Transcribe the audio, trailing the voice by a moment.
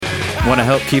Want to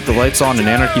help keep the lights on in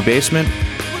Anarchy Basement?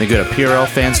 Then go to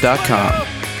PRLfans.com.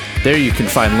 There you can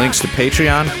find links to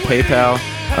Patreon, PayPal,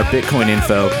 our Bitcoin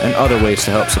info, and other ways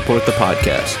to help support the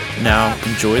podcast. Now,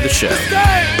 enjoy the show.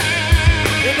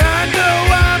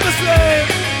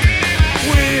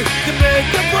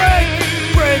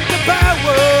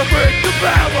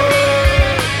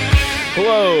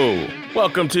 Hello,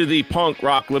 welcome to the Punk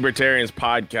Rock Libertarians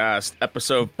podcast,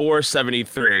 episode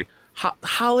 473.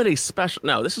 Holiday special.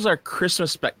 No, this is our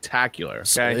Christmas spectacular.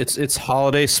 Okay, it's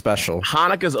holiday special.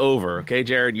 Hanukkah's over. Okay,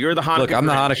 Jared, you're the Hanukkah. Look, I'm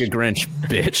Grinch. the Hanukkah Grinch,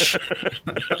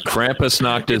 bitch. Krampus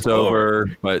knocked us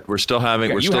over, but we're still having.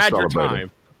 Okay, we're you still had your celebrating.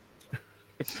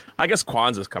 time. I guess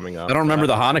Kwanzaa's coming up. I don't remember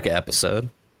the Hanukkah episode.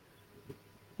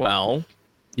 Well,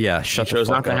 Yeah, shut the chose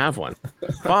fuck not to up. have one.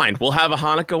 Fine, we'll have a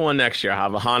Hanukkah one next year.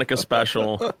 Have a Hanukkah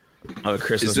special. Of a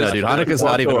Christmas. No, dude, Hanukkah's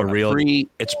not even a real.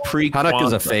 It's pre.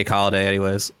 Hanukkah's a fake holiday,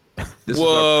 anyways. This Whoa,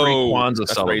 is a pre-Kwanzaa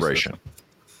that's celebration.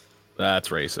 That's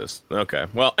racist. Okay.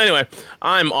 Well, anyway,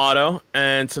 I'm Otto,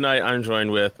 and tonight I'm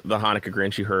joined with the Hanukkah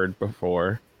Grinch you heard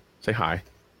before. Say hi.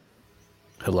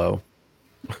 Hello.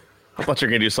 I thought you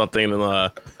were gonna do something in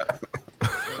the.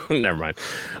 Never mind.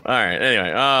 All right.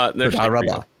 Anyway, there's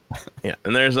yeah,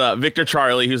 and there's Victor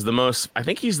Charlie, who's the most. I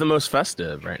think he's the most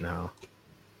festive right now.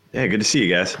 Yeah, good to see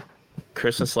you guys.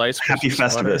 Christmas lights. Happy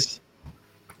Christmas sweater. Festivus.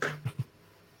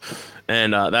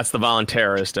 And that's the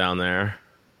voluntarist down there.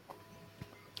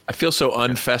 I feel so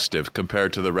unfestive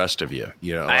compared to the rest of you.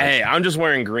 You know, Hey, I'm just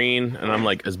wearing green, and I'm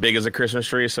like as big as a Christmas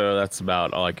tree, so that's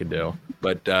about all I could do.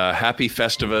 but happy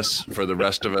Festivus for the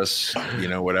rest of us. You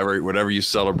know, whatever you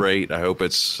celebrate. I hope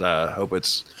it's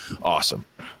awesome.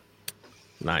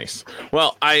 Nice.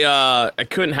 Well,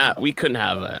 we couldn't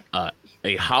have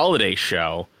a holiday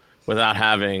show without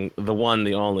having the one,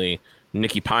 the only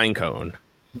Nikki Pinecone.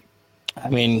 I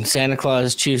mean, Santa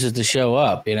Claus chooses to show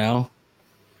up, you know?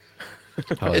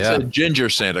 Oh, It's yeah. a ginger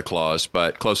Santa Claus,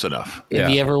 but close enough. Yeah. Have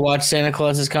you ever watched Santa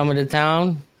Claus is Coming to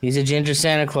Town? He's a ginger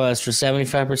Santa Claus for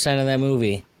 75% of that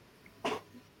movie.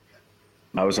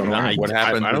 I was unaware. What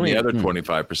happened I to don't the even- other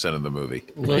 25% of the movie?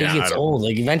 Well, Yeah, he I gets don't- old.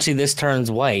 Like, eventually this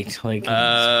turns white. Like, he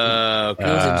was Okay.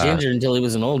 a ginger until he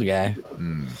was an old guy.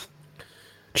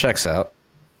 Checks out.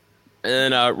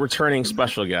 And returning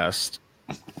special guest.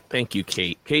 Thank you,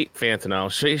 Kate. Kate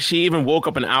Fantino. She even woke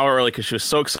up an hour early because she was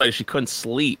so excited she couldn't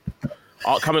sleep.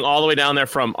 Coming all the way down there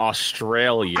from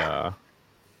Australia.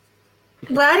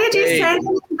 Why did you say that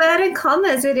in inverted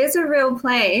commas? It is a real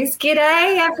place.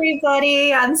 G'day,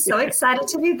 everybody. I'm so excited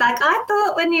to be back. I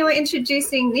thought when you were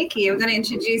introducing Nikki, you were going to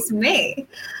introduce me.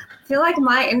 I feel like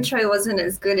my intro wasn't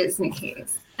as good as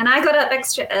Nikki's. And I got up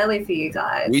extra early for you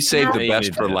guys. We saved the Yeah, best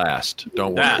you for did. last.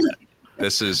 Don't That- worry.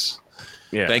 This is.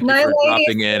 Yeah. Thank you No for ladies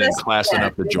dropping in and first. classing Yeah,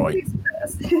 up the joint.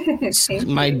 ladies first.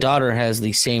 My daughter has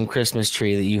the same Christmas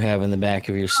tree that you have in the back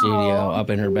of your studio up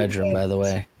in her bedroom, by the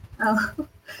way. Oh,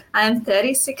 I'm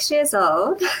 36 years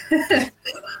old.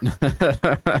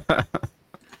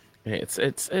 It's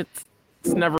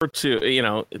never too, you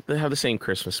know, they have the same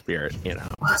Christmas spirit, you know.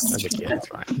 As a kid, it's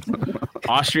fine.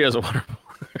 Austria's a wonderful.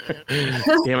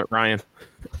 Damn it, Ryan.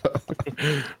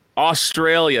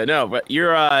 Australia. No, but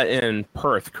you're in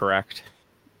Perth, correct?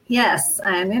 Yes,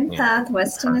 I'm in Perth,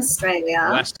 Western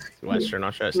Australia. Western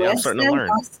Australia. See, I'm starting to learn.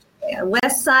 Australia.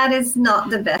 West side is not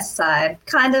the best side.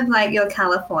 Kind of like your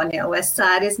California. West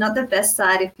side is not the best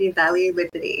side if you value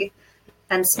liberty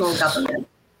and small government.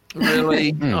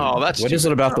 Really? Oh, that's What is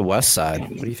it about the West Side?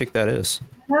 What do you think that is?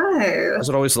 No. Why is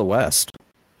it always the West?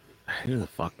 Who the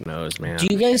fuck knows, man? Do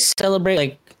you guys celebrate,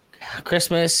 like,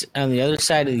 Christmas on the other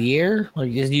side of the year?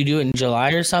 Like, do you do it in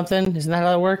July or something? Isn't that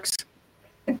how it works?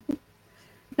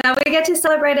 Now we get to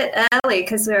celebrate it early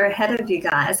because we're ahead of you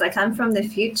guys. Like, I'm from the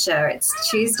future. It's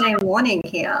Tuesday morning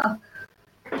here.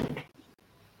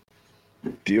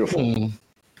 Beautiful.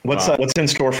 What's in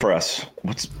store for us?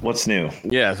 What's new?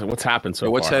 Yeah, so what's happened so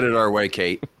What's far? headed our way,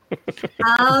 Kate?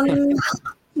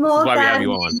 More That's why we have than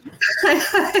you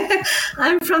on.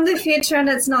 I'm from the future and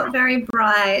it's not very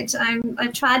bright. I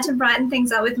tried to brighten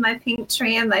things up with my pink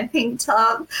tree and my pink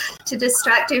top to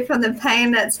distract you from the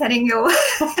pain that's heading your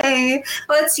way.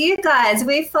 Well, it's you guys.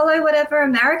 We follow whatever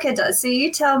America does. So you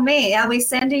tell me, are we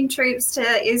sending troops to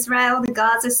Israel, the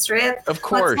Gaza Strip? Of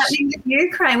course. What's happening with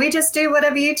Ukraine? We just do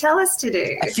whatever you tell us to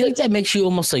do. I feel like that makes you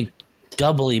almost like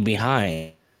doubly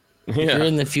behind. You're Yeah.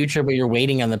 in the future, but you're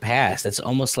waiting on the past. That's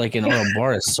almost like an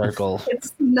Ouroboros circle.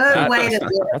 It's no way to do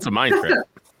it. That's a mind trick.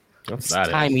 What's that?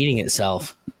 Time eating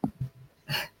itself.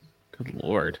 Good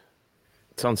lord.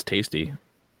 It sounds tasty.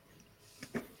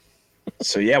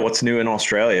 So yeah, what's new in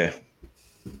Australia?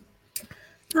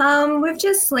 We've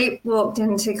just sleepwalked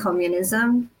into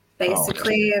communism,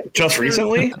 basically. Just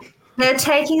recently? They're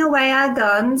taking away our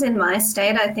guns in my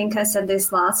state. I think I said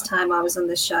this last time I was on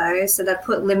the show. So they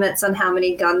put limits on how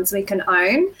many guns we can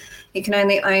own. You can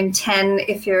only own 10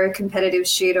 if you're a competitive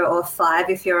shooter or 5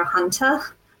 if you're a hunter.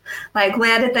 Like,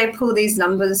 where did they pull these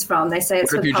numbers from? They say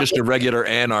it's What if you're just a public- regular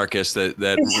anarchist that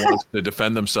wants to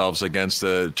defend themselves against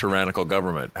the tyrannical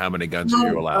government? How many guns are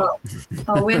you allowed?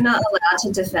 Oh, we're not allowed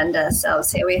to defend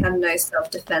ourselves here. We have no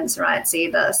self-defense rights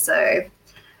either. So,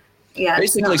 yeah. it's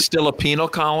Basically, not- still a penal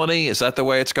colony. Is that the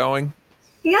way it's going?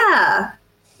 Yeah.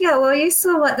 Yeah, well, you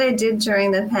saw what they did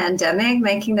during the pandemic,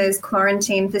 making those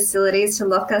quarantine facilities to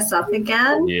lock us up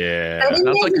again. Yeah. They didn't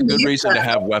Sounds like a even good use reason to that.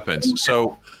 have weapons.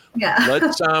 So Yeah.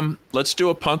 let's do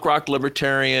a punk rock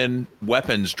libertarian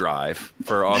weapons drive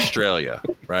for Australia,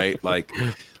 right? Like,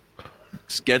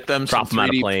 get them some Drop them out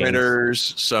of 3D planes.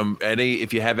 printers,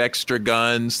 if you have extra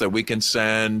guns that we can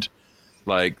send,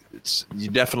 like, you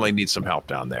definitely need some help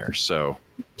down there. So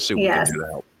see what we Yes. can do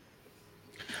to help.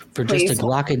 For just Please. a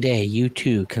Glock a day, you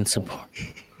too can support.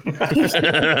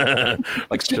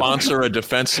 Like, sponsor a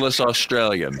defenseless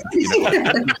Australian. You know?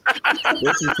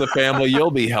 This is the family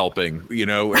you'll be helping,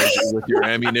 with your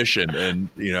ammunition and,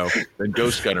 the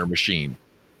ghost gunner machine.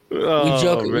 We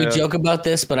Oh, joke about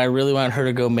this, but I really want her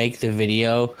to go make the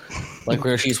video, like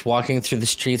where she's walking through the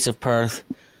streets of Perth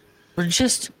for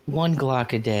just 1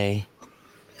 Glock a day.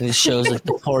 And it shows like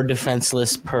the poor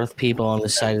defenseless Perth people on the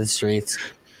side of the streets.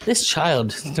 This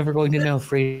child is never going to know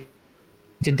free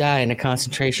to die in a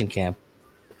concentration camp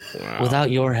without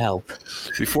your help.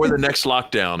 Before the next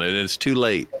lockdown, and it's too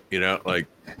late, like.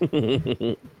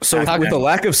 So with the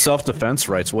lack of self-defense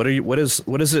rights, what is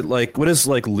it like? What is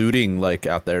like looting like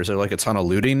out there? Is there like a ton of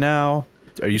looting now?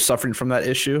 Are you suffering from that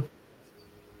issue?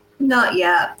 Not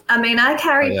yet. I mean, I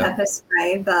carry Oh, yeah. pepper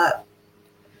spray, but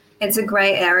it's a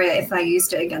grey area if I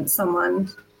used it against someone.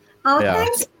 Oh, Yeah.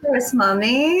 thanks, Chris,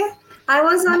 Mummy. I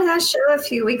was on her show a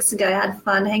few weeks ago. I had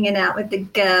fun hanging out with the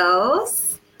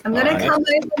girls. I'm going to Nice. come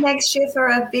over next year for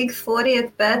a big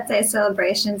 40th birthday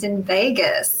celebrations in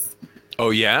Vegas.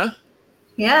 Oh, yeah?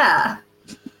 Yeah.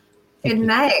 In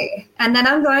May. And then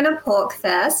I'm going to Pork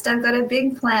Fest. I've got a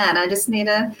big plan. I just need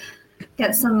to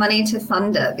get some money to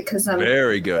fund it because I'm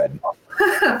Very good.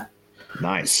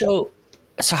 Nice. So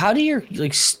how do your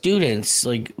students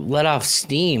let off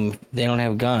steam if they don't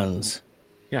have guns?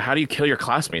 Yeah, how do you kill your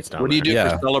classmates down What do you do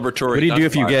Yeah. for celebratory? What do you do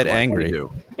if you gunfire? get What do angry? you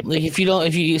do? Like if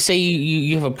you say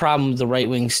you have a problem with the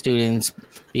right-wing students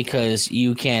because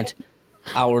you can't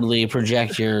outwardly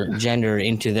project your gender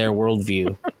into their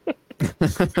worldview.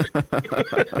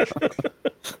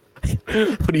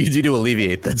 What do you do to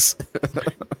alleviate this?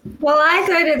 Well, I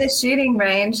go to the shooting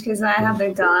range because I have a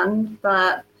gun,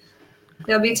 but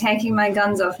they'll be taking my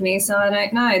guns off me, so I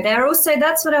don't know. They're also,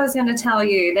 that's what I was going to tell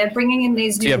you. They're bringing in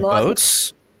these Do you new have laws.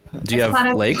 boats? Do you As part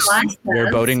have of lakes license.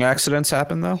 where boating accidents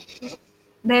happen though?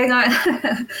 They're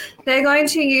going, they're going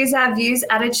to use our views,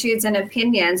 attitudes, and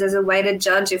opinions as a way to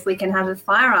judge if we can have a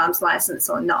firearms license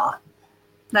or not.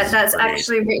 That's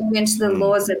actually written into the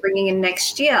laws they're bringing in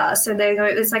next year. So they're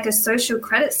going, it's like a social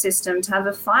credit system to have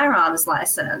a firearms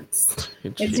license.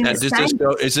 It's Now, does this insane.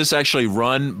 is this actually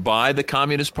run by the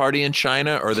Communist Party in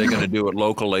China, or are they going to do it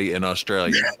locally in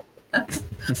Australia?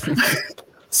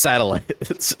 Satellite.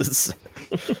 It's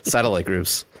satellite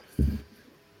groups.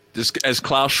 As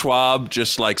Klaus Schwab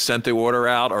just sent the order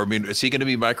out, or is he going to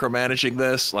be micromanaging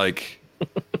this?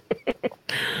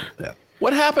 Yeah.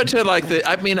 What happened to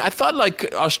I thought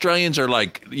Australians are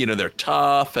they're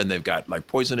tough and they've got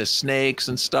poisonous snakes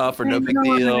and stuff, or no big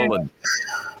deal. And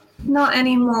Not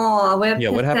anymore. We're Yeah,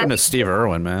 what happened to Steve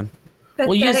Irwin, man?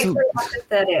 Well, you just- pathetically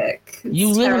apathetic. You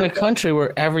It's live in a terrible. country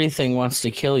where everything wants to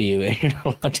kill you and you're not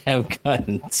allowed to have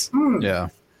guns. Yeah.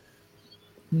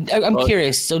 I'm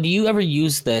curious. So do you ever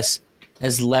use this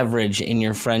as leverage in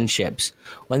your friendships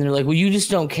when they're like, well, you just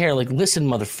don't care? Like, listen,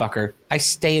 motherfucker, I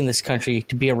stay in this country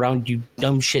to be around you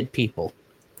dumb shit people.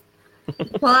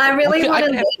 Well, I really I want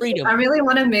can to. have freedom. I really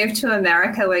want to move to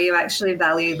America where you actually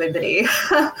value liberty.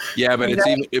 yeah, but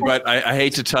but I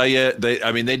hate to tell you,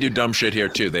 they do dumb shit here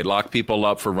too. They lock people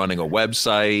up for running a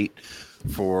website,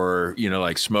 for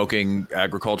smoking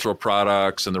agricultural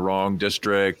products in the wrong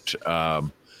district.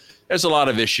 There's a lot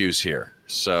of issues here.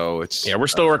 So we're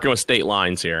still working with state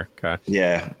lines here. Okay.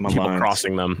 Yeah, my People mind's-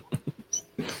 crossing them.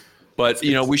 But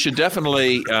we should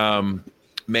definitely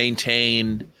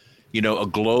maintain a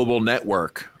global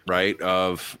network, right?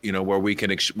 Of where we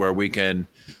can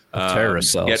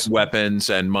Terrorist cells. get weapons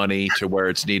and money to where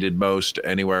it's needed most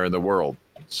anywhere in the world.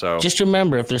 So Just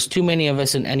remember, if there's too many of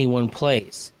us in any one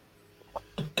place,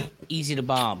 easy to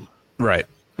bomb. Right.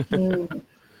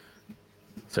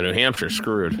 So New Hampshire's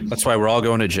screwed. That's why we're all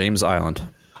going to James Island.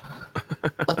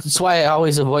 That's why I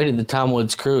always avoided the Tom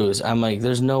Woods cruise. I'm like,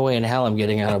 there's no way in hell I'm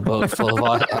getting on a boat full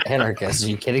of anarchists. Are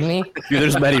you kidding me? Dude,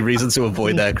 there's many reasons to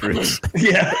avoid that cruise.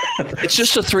 Yeah. It's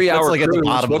just a 3-hour like at the cruise.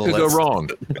 bottom What of the could go list. wrong?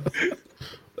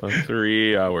 A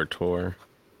 3-hour tour.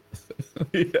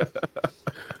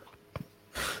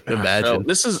 Imagine.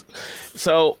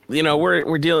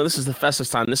 We're dealing. This is the festive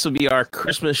time. This will be our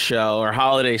Christmas show, our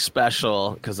holiday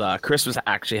special, because Christmas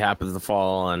actually happens to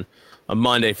fall on a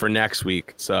Monday for next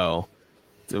week. So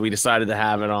we decided to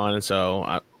have it on, and so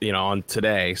on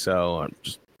today. So I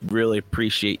just really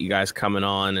appreciate you guys coming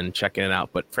on and checking it out.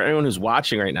 But for anyone who's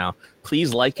watching right now,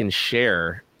 please like and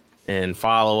share, and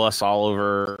follow us all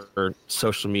over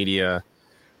social media.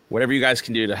 Whatever you guys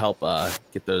can do to help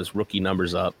get those rookie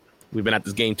numbers up. We've been at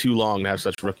this game too long to have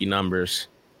such rookie numbers.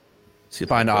 See if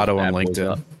Find I can Otto put on bad boys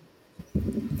LinkedIn.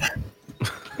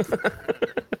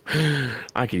 up.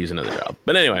 I could use another job.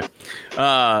 But anyway,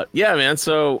 yeah, man.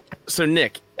 So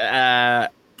Nick,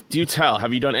 do tell,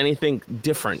 have you done anything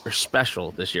different or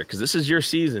special this year? Because this is your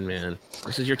season, man.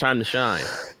 This is your time to shine.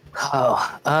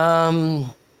 I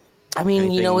mean,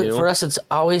 Anything new? for us, it's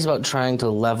always about trying to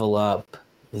level up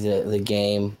the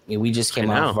game. We just came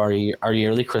out of our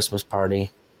yearly Christmas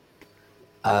party.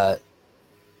 I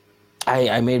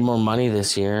made more money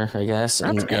this year, I guess,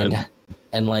 That's good.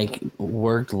 and like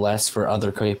worked less for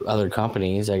other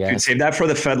companies, I Dude, guess. save that for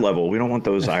the Fed level. We don't want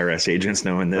those IRS agents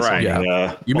knowing this. Right.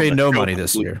 Yeah. You made no money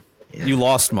this year. You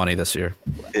lost money this year.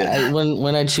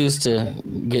 When I choose to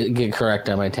get correct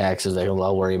on my taxes,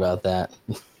 I'll worry about that.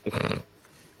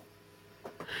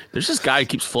 There's this guy who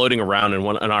keeps floating around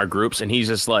in our groups, and he's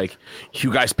just like,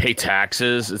 "You guys pay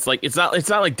taxes." It's like it's not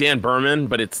like Dan Berman,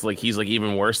 but it's like he's like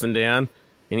even worse than Dan,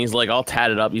 and he's like all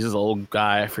tatted up. He's this old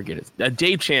guy. I forget it.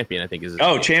 Dave Champion, I think is. His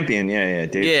name. Champion. Yeah.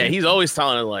 Dave Champion. He's always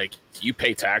telling it like, "You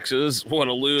pay taxes? What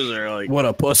a loser!" Like, What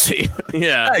a pussy.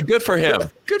 yeah. Hey, good for him.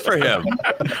 Good for him.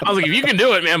 I was like, if you can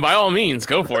do it, man, by all means,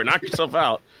 go for it. Knock yourself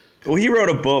out. Well, he wrote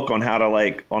a book on how to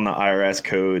on the IRS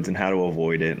codes and how to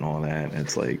avoid it and all that.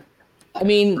 It's like, I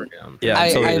mean, Yeah,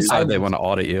 until they decide I- they want to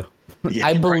audit you. yeah,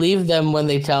 I believe them when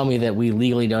they tell me that we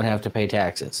legally don't have to pay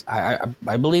taxes. I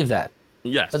believe that.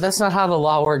 Yes. But that's not how the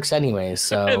law works anyways.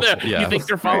 So Yeah. You think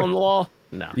they're following the law?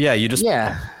 No. Yeah, you just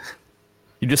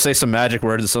say some magic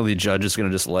words and so the judge is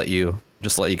gonna just let you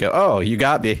go. Oh, you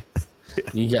got me.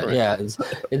 you got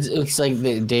it's like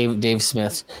the Dave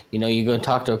Smith. You go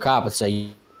talk to a cop and say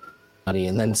money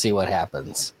and then see what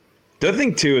happens. The other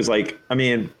thing too is like, I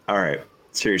mean, all right,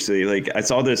 seriously, like I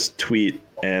saw this tweet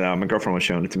and my girlfriend was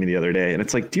showing it to me the other day, and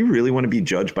it's like, do you really want to be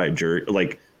judged by a jury,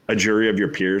 like a jury of your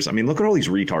peers? I mean, look at all these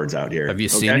retards out here. Have you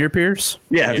seen your peers?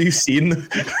 Yeah, have you seen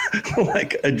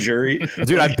like a jury?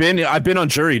 Dude, I've been on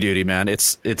jury duty, man.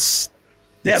 It's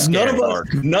Yeah, none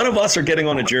scary. of us are getting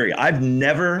on a jury. I've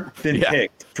never been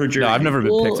picked for jury. No, I've duty. never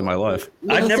been picked in my life.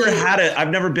 I've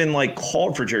never been like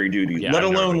called for jury duty, Yeah, let I've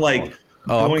never alone been like.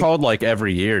 Oh, I'm called like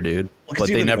every year, dude. But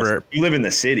they never. You live in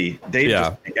the city. They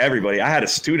just pick everybody. I had a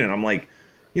student. I'm like,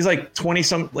 he's like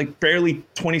 20-some, like barely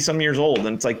 20-some years old,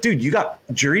 and it's like, dude, you got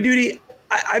jury duty.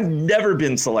 I've never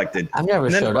been selected. I've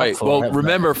never showed up Right. for Well, it.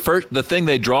 remember, first the thing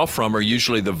they draw from are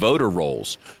usually the voter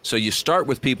rolls. So you start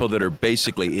with people that are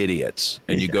basically idiots,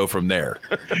 and you go from there.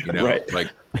 You know, Right. like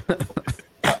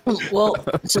Well,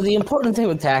 so the important thing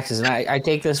with taxes, and I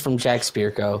take this from Jack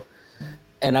Spirko,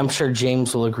 and I'm sure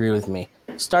James will agree with me.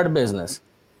 Start a business,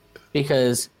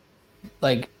 because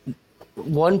like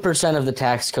 1% of the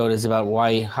tax code is about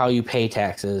how you pay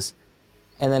taxes,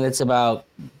 and then it's about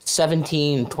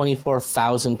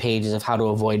 24,000 pages of how to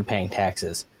avoid paying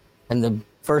taxes. And the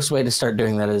first way to start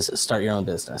doing that is start your own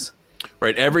business.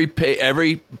 right, every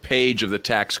page of the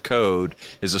tax code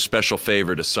is a special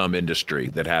favor to some industry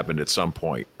that happened at some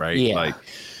point, right? Yeah. Like,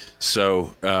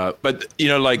 so, but you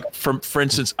know, like for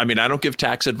instance, I mean, I don't give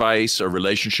tax advice or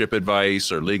relationship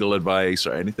advice or legal advice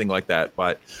or anything like that.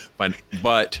 But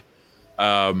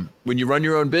when you run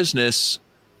your own business,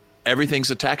 everything's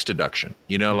a tax deduction.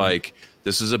 You know, like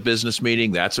this is a business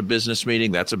meeting, that's a business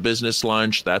meeting, that's a business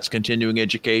lunch, that's continuing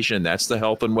education, that's the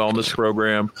health and wellness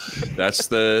program, that's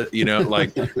the, you know,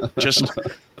 like just.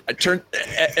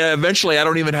 Eventually, I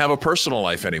don't even have a personal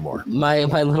life anymore. My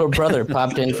little brother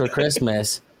popped in for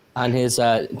Christmas on his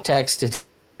text to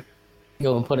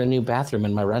go and put a new bathroom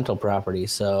in my rental property.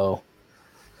 So,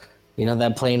 you know,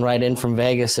 that plane ride in from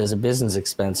Vegas is a business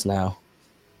expense now.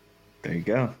 There you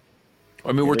go.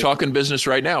 I mean, we're talking business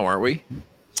right now, aren't we?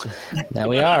 That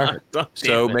we are.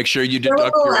 So make sure you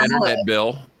deduct your internet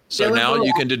bill. So now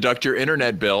you can deduct your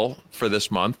internet bill for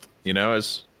this month, you know,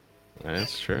 as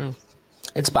That's true.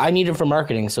 I need it for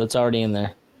marketing, so it's already in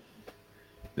there.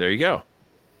 there you go.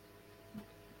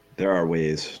 There are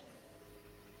ways.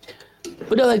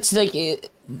 But no, it's like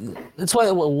that's why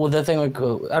the thing. Like, I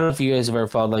don't know if you guys have ever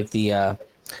followed like the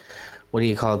what do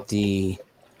you call it? The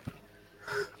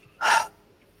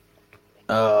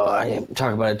I didn't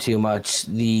talk about it too much.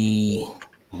 The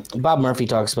Bob Murphy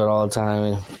talks about it all the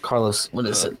time. Carlos, what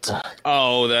is it?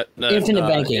 That infinite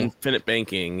banking. Infinite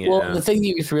banking. Yeah. Well, the thing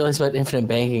you have to realize about infinite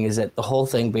banking is that the whole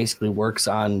thing basically works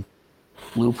on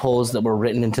loopholes that were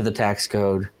written into the tax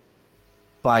code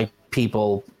by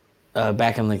people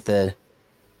back in like the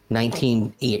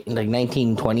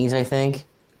 1920s, I think,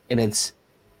 and it's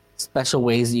special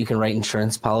ways that you can write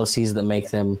insurance policies that make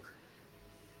them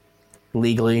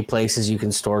legally places you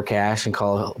can store cash and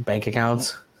call bank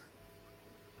accounts.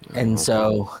 And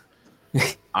so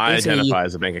I identify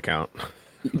as a bank account.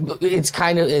 That's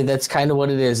kind of what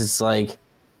it is. It's like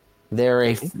they're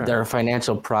a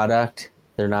financial product.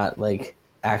 They're not like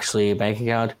actually a bank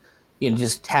account. It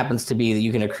just happens to be that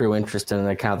you can accrue interest in an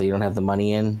account that you don't have the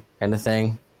money in, kind of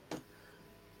thing.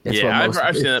 I've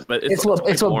seen that, but it's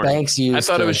what banks use. I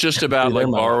thought it was just about like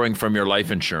borrowing from your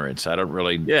life insurance. I don't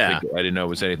really. I didn't know it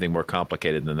was anything more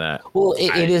complicated than that. Well,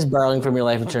 it is borrowing from your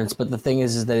life insurance, but the thing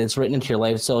is that it's written into your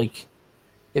life. So, like,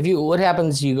 what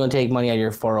happens? You go and take money out of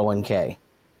your 401k.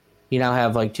 You now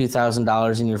have like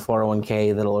 $2,000 in your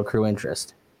 401k that'll accrue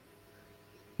interest.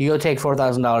 You go take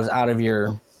 $4,000 out of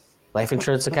your life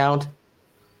insurance account.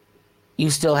 You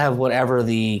still have whatever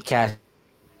the cash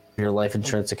your life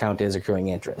insurance account is accruing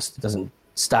interest. It doesn't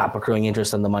stop accruing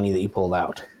interest on the money that you pulled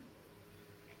out.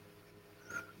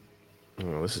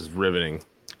 Oh, this is riveting.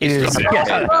 It is.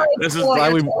 This is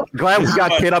why glad we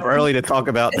got Kit up early to talk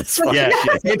about this. Yeah,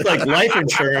 it's like life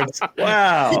insurance.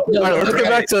 Wow. All right,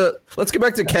 let's get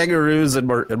back to kangaroos and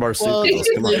marsupials.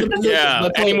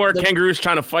 Any more kangaroos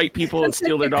trying to fight people and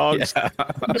steal their dogs?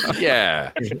 Yeah.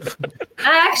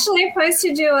 I actually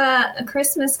posted you a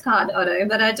Christmas card, Otto,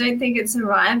 but I don't think it's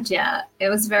arrived yet. It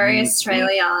was very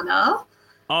Australiana.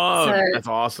 Oh, that's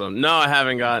awesome. No, I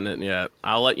haven't gotten it yet.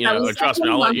 I'll let you know. Trust me,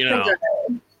 I'll let you know.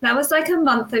 That was like a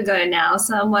month ago now,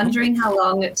 so I'm wondering how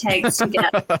long it takes to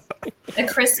get a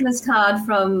Christmas card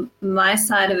from my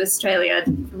side of Australia,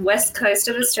 west coast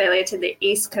of Australia, to the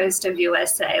east coast of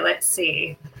USA. Let's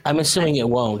see. I'm assuming it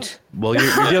won't. Well,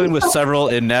 you're dealing with several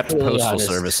inept postal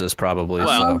services, probably.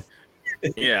 Well,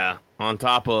 yeah. On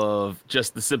top of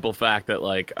just the simple fact that,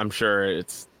 like, I'm sure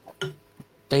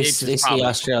they see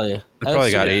Australia. They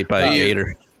probably got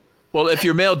 8x8. Well, if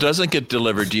your mail doesn't get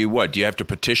delivered, do you have to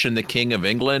petition the King of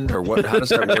England, or what? How does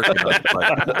that work?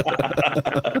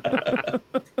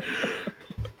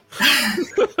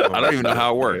 I don't even know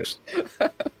how it works.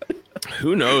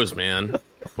 Who knows, man?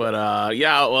 But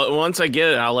well, once I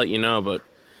get it, I'll let you know. But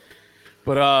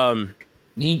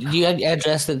do you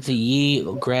address it to Ye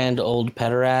Grand Old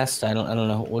Pederast? I don't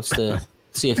know. What's the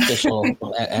official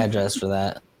address for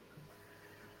that?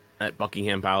 At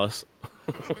Buckingham Palace.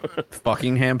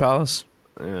 Buckingham Palace?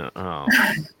 Yeah. Oh,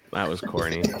 that was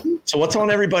corny. So what's on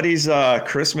everybody's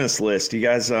Christmas list? You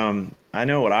guys, I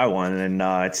know what I want, and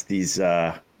it's these.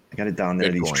 I got it down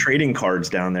there. Bitcoin. These trading cards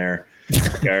down there.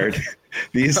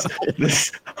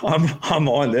 I'm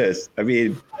on this. I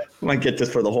mean, I might get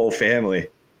this for the whole family.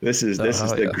 This is What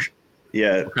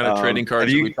kind of trading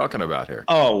cards are we talking about here?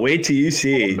 Oh, wait till you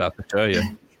see. I'm about to tell you.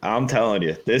 I'm telling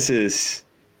you, this is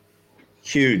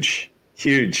huge.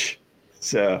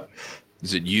 So,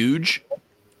 is it huge?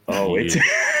 Oh, wait.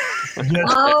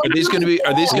 Are these going to be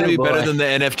better than the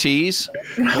NFTs?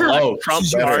 Oh, This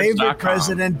is your favorite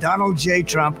president, Donald J.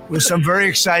 Trump, with some very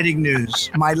exciting news.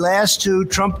 My last 2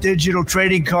 Trump digital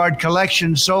trading card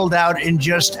collections sold out in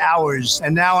just hours.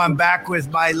 And now I'm back with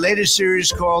my latest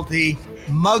series called the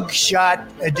Mugshot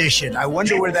Edition. I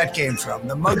wonder where that came from.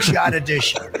 The Mugshot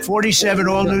Edition. 47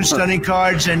 all new stunning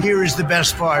cards. And here is the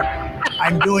best part.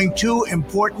 I'm doing 2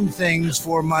 important things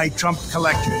for my Trump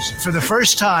collectors. For the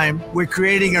first time, we're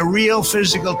creating a real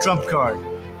physical Trump card.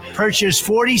 Purchase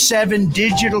 47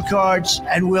 digital cards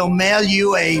and we'll mail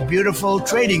you a beautiful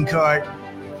trading card.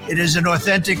 It is an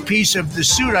authentic piece of the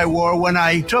suit I wore when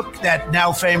I took that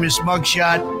now famous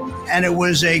mugshot, and it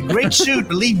was a great suit,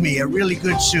 believe me, a really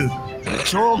good suit.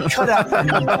 It's all cut up and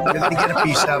you're going to get a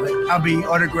piece of it. I'll be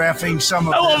autographing some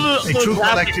of them. A true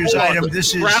collector's item.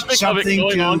 This is something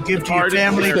to give to your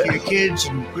family, to your kids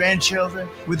and grandchildren.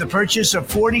 With the purchase of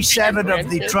 47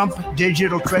 of the Trump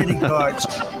digital trading cards,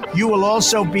 you will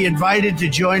also be invited to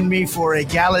join me for a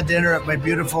gala dinner at my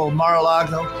beautiful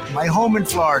Mar-a-Lago, my home in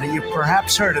Florida. You've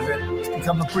perhaps heard of it. It's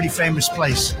become a pretty famous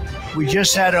place. We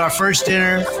just had our first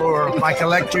dinner for my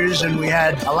collectors, and we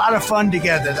had a lot of fun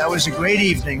together. That was a great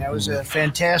evening. That was a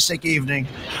fantastic evening.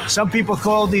 Some people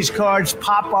call these cards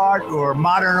pop art or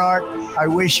modern art. I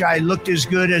wish I looked as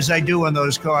good as I do on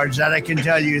those cards. That I can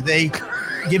tell you. They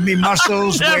give me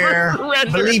muscles where,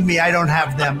 believe me, I don't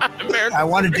have them. I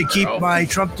wanted to keep my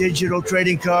Trump digital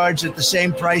trading cards at the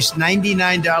same price,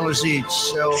 $99 each.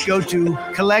 So go to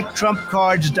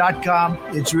collecttrumpcards.com.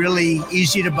 It's really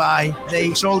easy to buy.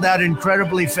 They sold out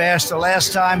incredibly fast the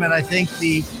last time, and I think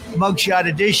the mugshot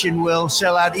edition will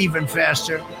sell out even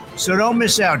faster. So don't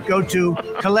miss out. Go to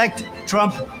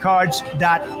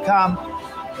collecttrumpcards.com.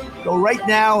 Go right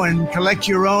now and collect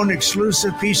your own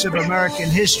exclusive piece of American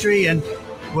history, and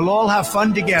we'll all have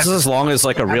fun together. This is as long as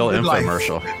like a real Have a good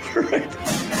infomercial.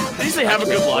 At least they have a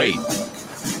good light.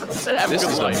 This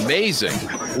is amazing.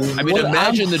 I mean,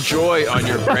 imagine the joy on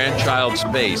your grandchild's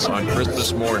face on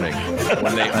Christmas morning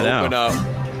when they open up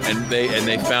and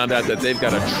they found out that they've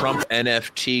got a Trump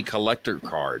NFT collector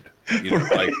card. You know,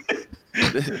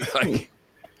 like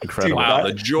Incredible. Wow,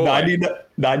 the joy.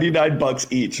 $99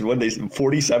 each. When they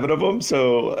 47 of them,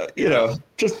 so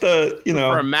just the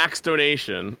for a max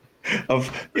donation of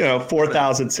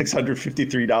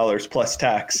 $4,653 plus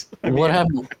tax. What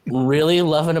I'm really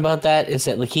loving about that is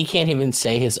that like he can't even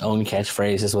say his own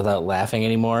catchphrases without laughing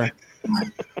anymore.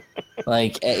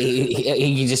 Like he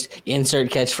can just insert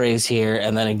catchphrase here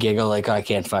and then a giggle like, oh, I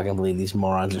can't fucking believe these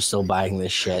morons are still buying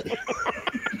this shit.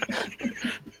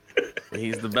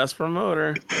 He's the best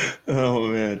promoter. Oh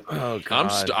man. Oh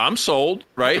god. I'm sold,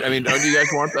 right? I mean, don't you guys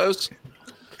want those?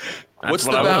 What's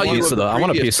the value of I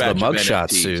want a piece of the previous mugshot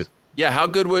NFTs? suit. Yeah, how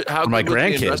good was my the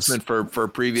grandkids investment for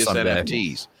previous someday.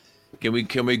 NFTs?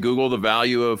 Can we Google the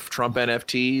value of Trump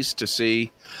NFTs to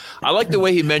see? I like the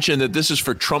way he mentioned that this is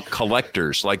for Trump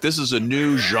collectors. Like this is a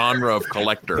new genre of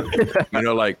collector.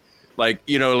 Like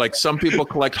some people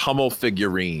collect Hummel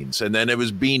figurines, and then it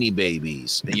was Beanie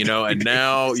Babies, and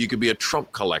now you could be a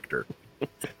Trump collector.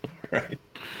 Right.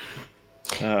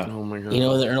 Oh my god. In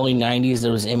the early 90s,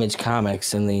 there was Image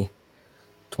Comics. In the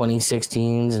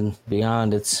 2016s and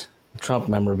beyond, it's Trump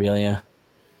memorabilia.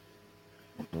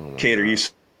 Kate, are you?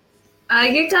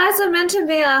 You guys are meant to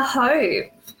be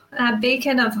a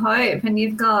beacon of hope, and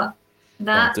you've got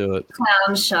that Don't do it.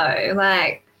 clown show.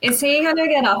 Like, is he going to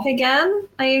get up again?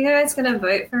 Are you guys going to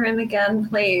vote for him again,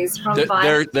 please?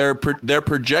 They're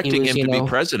projecting him to be know.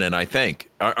 president, I think.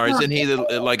 Isn't he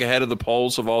like ahead of the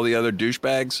polls of all the other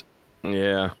douchebags?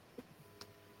 Yeah.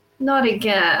 Not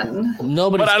again.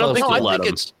 Nobody's But I don't close think to they'll it. let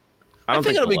him. I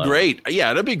think it'll be great. Yeah,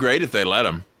 it'll be great if they let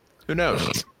him. Who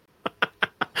knows?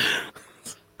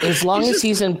 As long as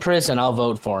he's in prison, I'll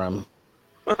vote for him.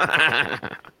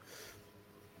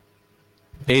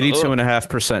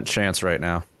 82.5% chance right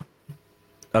now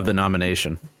of the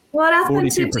nomination. What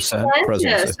happened to 42% DeSantis?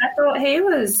 presidency. I thought he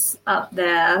was up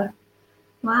there.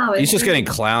 Wow. He's just getting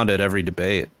clowned at every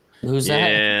debate. Who's that?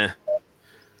 Yeah.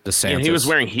 DeSantis. And he was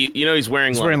wearing he's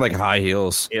wearing like high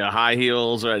heels. Yeah, high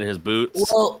heels and his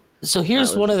boots. Well, so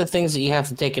here's one of the things that you have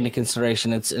to take into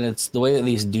consideration. It's the way that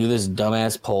these do this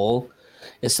dumbass poll.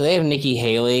 Is so they have Nikki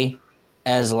Haley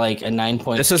as like a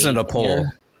 9.8. This isn't a poll.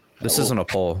 here. This isn't a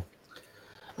poll.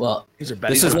 Well, These are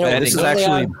This is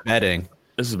actually betting.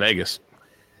 This is Vegas.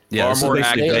 Yeah, Far this more is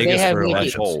basically accurate. Vegas have for Nikki,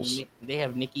 elections. they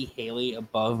have Nikki Haley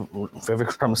above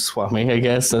Vikram Swamy. I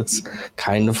guess that's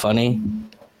kind of funny.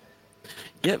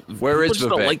 Yeah. Where is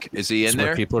people just don't Vivek? Is he in That's where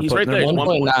there? people are He's right putting there. him.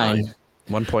 1.9.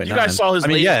 1.9. You guys saw his I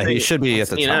mean, latest yeah, he thing should be on at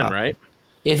the CNN, top. right?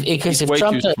 Because if Way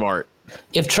Trump too smart.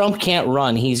 if Trump can't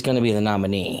run, he's going to be the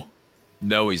nominee.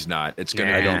 No, he's not. It's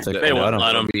gonna. Yeah, be, I don't think they won't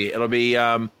let him. let him. It'll be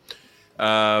John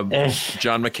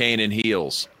McCain in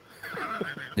heels.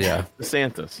 Yeah,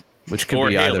 DeSantis. which could Or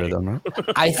be either Haley. of them, right?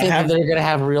 I think that they're going to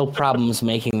have real problems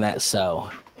making that so.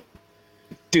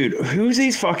 Dude, who's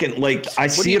these fucking like? I What are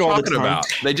see you it all the talking time. about?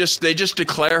 They just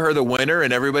declare her the winner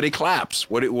and everybody claps.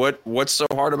 What's so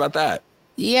hard about that?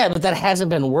 Yeah, but that hasn't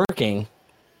been working.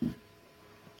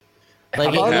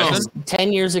 Like How about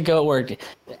 10 years ago, it worked.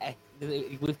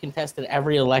 We've contested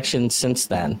every election since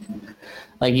then.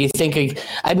 Like you think?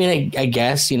 I mean, I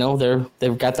guess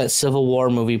they've got that Civil War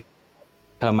movie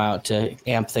come out to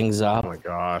amp things up. Oh my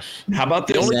gosh. How about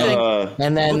this?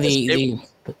 And then the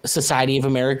Society of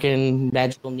American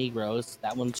Magical Negroes,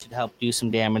 that one should help do some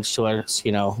damage to us,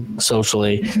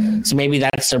 socially. So maybe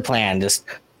that's their plan, just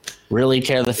really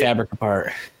tear the fabric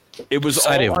apart. It was all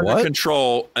Society of under what?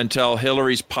 control until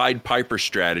Hillary's Pied Piper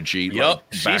strategy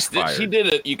backfired. She did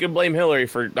it. You can blame Hillary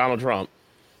for Donald Trump.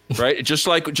 Right? Just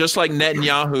like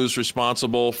Netanyahu's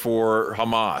responsible for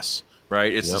Hamas,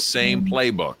 right? It's the same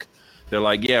playbook. They're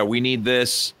like, yeah, we need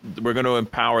this. We're going to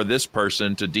empower this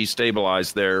person to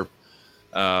destabilize their,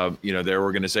 their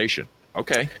organization.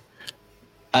 Okay.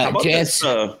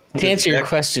 To answer your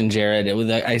question, Jared,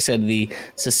 I said the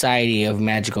Society of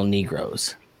Magical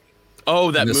Negroes.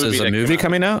 Oh, that This movie. is a movie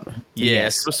coming out? Yeah, Yes.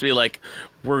 it's supposed to be like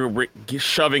we're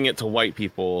shoving it to white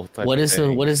people. What is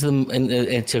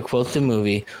the to quote the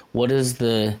movie, what is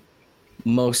the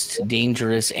most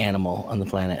dangerous animal on the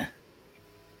planet?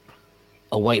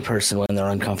 A white person when they're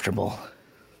uncomfortable.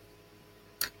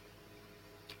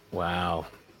 Wow.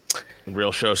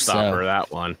 Real showstopper, that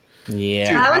one. Yeah.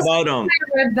 Dude, I was how about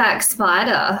redback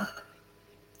spider.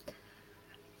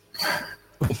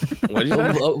 What did you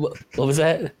say? What was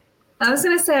that? I was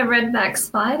going to say a redback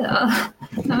spider.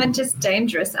 They're just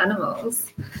dangerous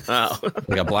animals. Oh,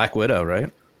 Like a Black Widow,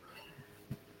 right?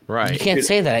 You right. can't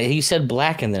say that. You said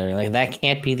black in there. Like that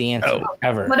can't be the answer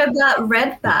ever. What about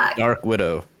redback? Dark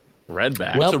Widow.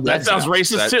 Redback. Well, that that's- sounds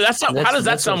racist too. How does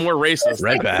that sound more racist? It's the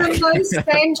Redback. most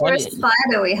dangerous Why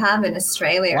spider we have in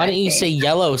Australia. Why I don't you think. say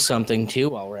yellow something too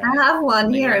while we're at I it? have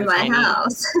one here in my Maybe.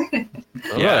 house. What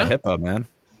about a hippo, man?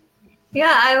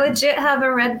 Yeah, I legit have a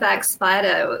redback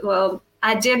spider. Well,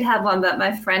 I did have one, but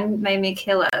my friend made me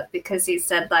kill it because he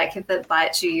said, like, if it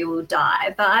bites you, you will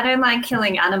die. But I don't like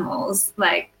killing animals.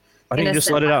 Like, Why don't you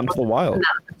just let it out into the wild?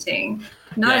 hunting.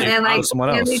 No, Yeah, they're like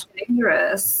someone really else.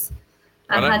 dangerous.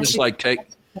 Why I've not had just to- like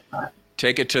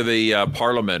take it to the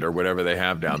parliament or whatever they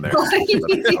have down there?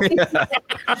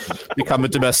 Become a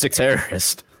domestic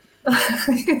terrorist. Well,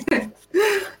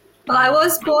 I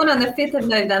was born on the 5th of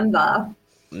November.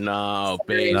 No,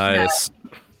 babe. Nice.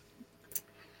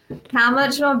 How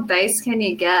much more base can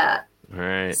you get? All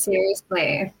right.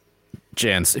 Seriously.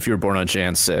 If you were born on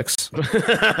Jan 6 or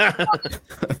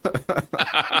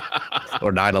That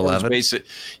was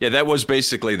 9/11. that was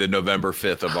basically the November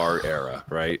 5th of our era,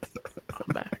 right?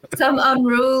 Some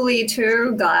unruly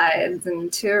tour guides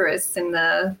and tourists in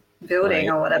the building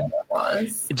Right. or whatever it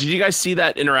was. Did you guys see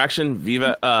that interaction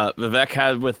Vivek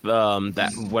had with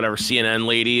that whatever CNN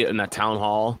lady in that town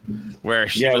hall, where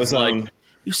she Yeah, it was was, like,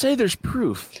 "You say there's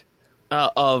proof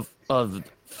of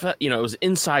it was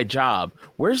inside job.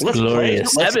 Where's the Let's play it.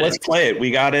 Let's evidence?" play it. We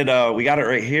got it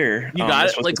right here. You got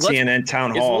this it? was Like, the CNN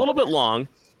town It's a hall. little bit long.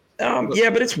 Yeah,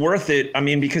 but it's worth it. I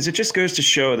mean, because it just goes to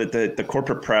show that the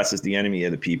corporate press is the enemy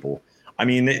of the people. I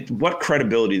mean, what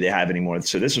credibility they have anymore?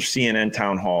 So this was CNN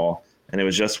town hall, and it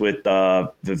was just with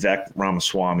Vivek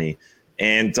Ramaswamy.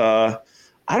 And I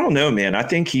don't know, man. I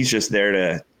think he's just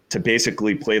there to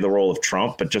basically play the role of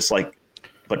Trump, but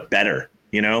better.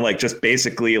 Like just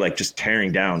basically like just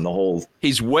tearing down the whole.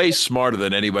 He's way smarter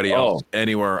than anybody else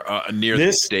anywhere near the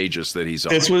This- stages that he's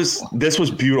on. This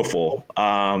was beautiful.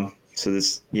 So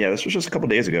this was just a couple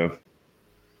days ago.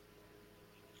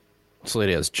 This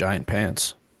lady has giant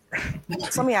pants.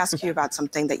 So let me ask you about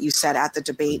something that you said at the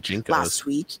debate Jinkos. last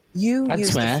week. You I'd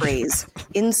used smash. the phrase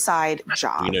inside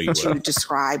job We know you to will.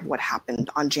 describe what happened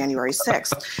on January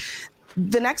 6th.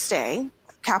 The next day,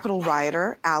 Capitol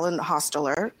rioter Alan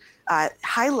Hosteler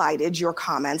highlighted your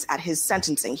comments at his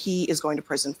sentencing. He is going to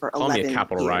prison for Call 11 me a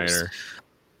Capitol years. rioter.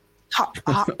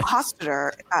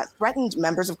 Hosteler threatened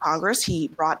members of Congress. He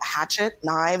brought a hatchet,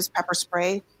 knives, pepper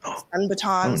spray, stun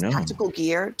batons, Oh, no. tactical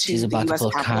gear to She's the about to U.S.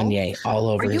 pull Capitol. Kanye all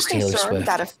over Are you his Taylor concerned Swift.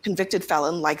 that a convicted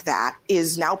felon like that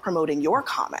is now promoting your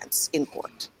comments in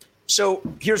court? So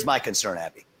here's my concern,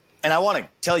 Abby. And I want to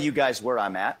tell you guys where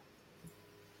I'm at.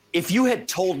 If you had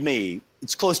told me,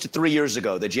 it's close to 3 years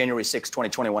ago that January 6,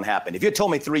 2021 happened. If you had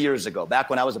told me 3 years ago, back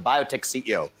when I was a biotech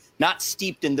CEO, not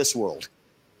steeped in this world,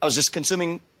 I was just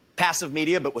consuming passive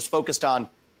media, but was focused on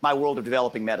my world of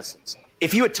developing medicines.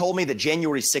 If you had told me that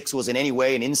January 6 was in any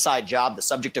way an inside job, the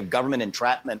subject of government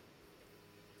entrapment,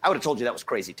 I would have told you that was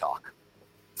crazy talk.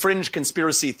 Fringe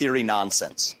conspiracy theory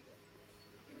nonsense.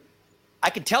 I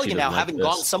can tell you now, doesn't like having this.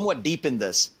 gone somewhat deep in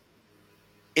this,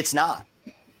 it's not.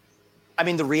 I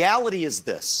mean, the reality is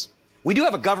this. We do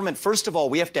have a government, first of all,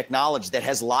 we have to acknowledge that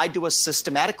has lied to us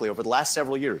systematically over the last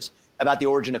several years about the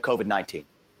origin of COVID-19,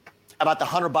 about the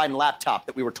Hunter Biden laptop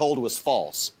that we were told was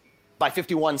false by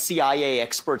 51 CIA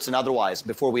experts and otherwise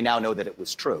before we now know that it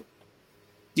was true.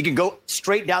 You can go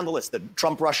straight down the list, the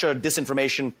Trump-Russia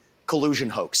disinformation collusion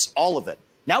hoax, all of it.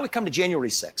 Now we come to January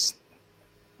 6th.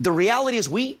 The reality is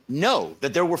we know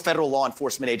that there were federal law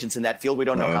enforcement agents in that field. We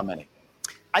don't know how many.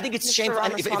 I think it's shameful.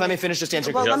 And if I may finish just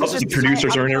answering. Well, let me just,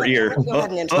 producers are in her ear. Go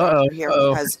ahead and interrupt here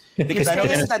because I know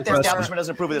you're saying that the establishment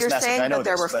doesn't approve of this you're message. saying I know that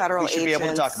there were this, but federal we should be able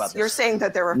to talk about agents. this. You're saying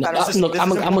that there were No, federal. look, I'm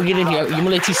gonna get in here. I'm gonna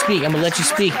let you speak. I'm gonna let you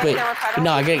speak, but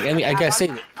no, I gotta say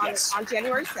on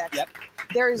January 6th.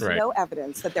 There is no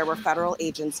evidence that there were federal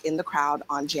agents in the crowd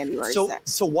on January 6th.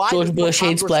 So why George Bush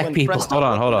hates black people. Hold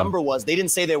on. The number was they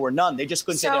didn't say there were none. They just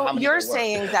couldn't say how So many. you're there were.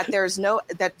 saying that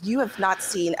that you have not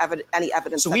seen any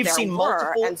evidence. So that we've there seen were,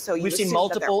 multiple. and so you we've seen assume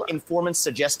that there multiple were. informants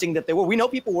suggesting that there were. We know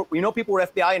people were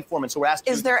FBI informants who were asked.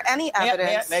 Is there any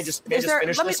evidence? May I just finish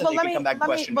this, and you can come back to the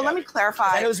question? Let me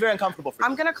clarify. I know it's very uncomfortable for you.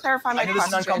 I'm going to clarify my I know this is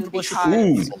question uncomfortable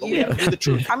because but we have to do the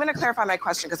truth. I'm going to clarify my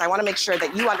question because I want to make sure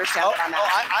that you understand what I'm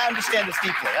asking. I understand this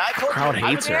deeply. And I told Crowd you,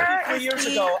 hates her. I was there 3 years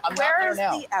ago. I'm not there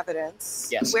now. Where is the evidence?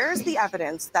 Yes. Where is the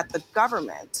evidence that the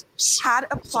government had a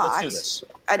So let's plot, do this.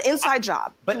 an inside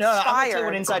job? But no, I'm going to tell you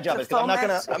what an inside job is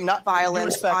because I'm not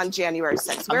violence on January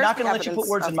 6th. I'm not going to let you put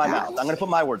words in my mouth. I'm going to put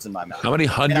my words in my mouth. How many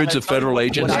hundreds of federal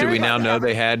agents do we now know happened.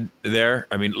 they had there?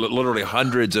 I mean, literally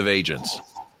hundreds of agents.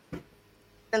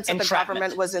 That the Entrapment.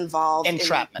 government was involved in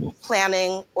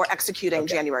planning or executing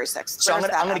January 6th. So I'm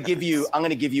going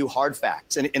to give you hard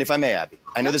facts, and if I may, Abby,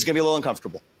 I know this is going to be a little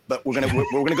uncomfortable, but we're going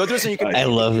to go through this, and you can. I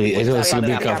love it. I know it's gonna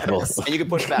be and comfortable. And you can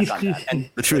push back on that. And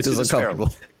The truth let's do is this uncomfortable.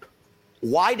 fairly.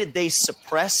 Why did they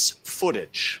suppress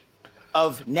footage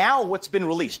of now what's been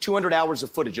released? 200 hours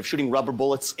of footage of shooting rubber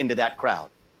bullets into that crowd,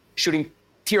 shooting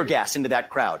tear gas into that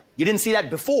crowd. You didn't see that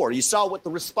before. You saw what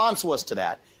the response was to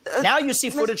that. Now you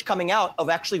see footage coming out of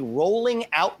actually rolling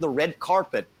out the red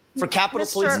carpet for Capitol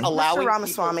Police allowing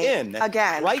people in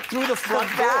again, right through the front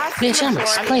door. Bitch, I'm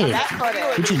explaining.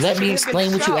 Would you let me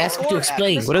explain what you asked me to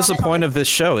explain? What is the point of this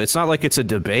show? It's not like it's a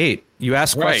debate. You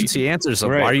ask questions, he answers them.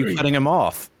 Why are you cutting him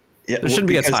off? Yeah, There shouldn't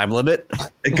be a time limit.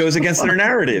 It goes against their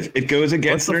narrative. It goes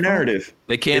against their narrative.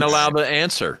 They can't allow the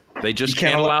answer. They just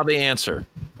can't allow the answer.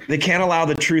 They can't allow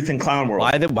the truth in clown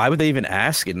world. Why would they even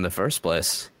ask it in the first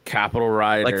place? Capitol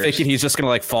rioters. Like thinking he's just gonna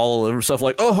like fall over stuff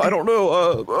like, oh, I don't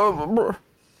know.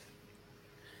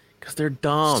 Because they're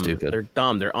dumb. Stupid. They're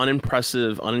dumb. They're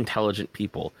unimpressive, unintelligent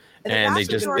people. And they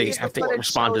have to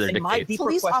respond to their dictates.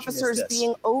 Police officers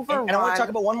being overrun and I want to talk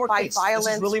about one more by case. violent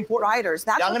This is really important. riders.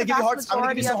 That's I'm going to give you hard. I'm going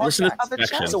to give you some hard Listen to facts. this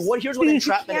section. So here's what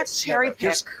entrapment can't is. cherry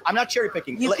pick. I'm not cherry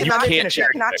picking. You If cannot I may finish,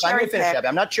 Abby. cannot If I may cherry finish, pick Abby.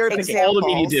 I'm not cherry picking. All the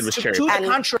media did was To cherry the pick.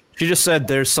 contrary. She just said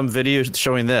there's some video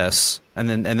showing this, and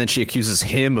then she accuses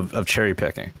him of cherry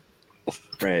picking.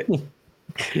 Right.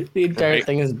 The entire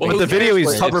thing is. But the video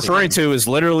he's referring to is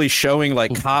literally showing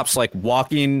like cops like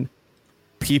walking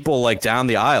people like down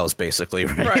the aisles, basically.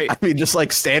 Right. I mean, just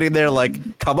like standing there,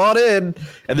 like, come on in,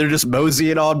 and they're just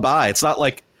moseying on by. It's not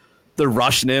like they're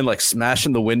rushing in, like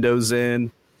smashing the windows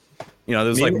in. You know,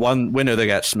 there's like one window that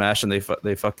got smashed, and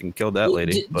they fucking killed that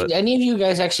lady. Did any of you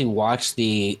guys actually watch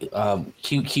the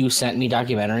QQ Sent Me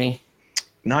documentary?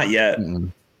 Not yet.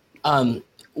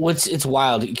 It's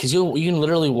wild because you can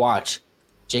literally watch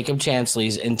Jacob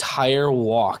Chansley's entire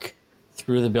walk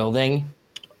through the building.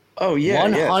 Oh yeah,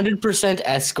 100%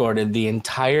 escorted the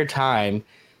entire time.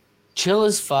 Chill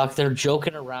as fuck. They're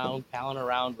joking around, palling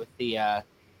around with the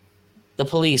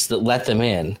police that let them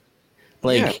in.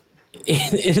 Like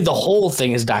the whole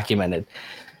thing is documented,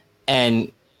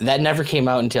 and that never came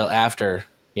out until after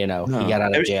he got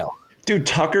out of jail. Dude,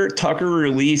 Tucker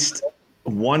released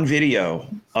one video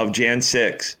of Jan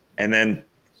 6, and then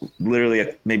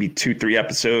literally maybe 2-3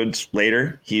 episodes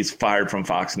later, he's fired from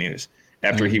Fox News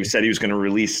after he said he was going to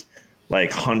release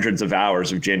like hundreds of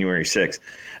hours of January 6th.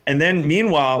 And then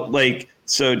meanwhile,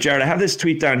 so Jared, I have this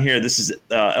tweet down here. This is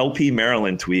LP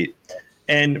Maryland tweet.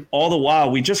 And all the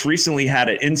while, we just recently had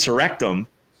an insurrectum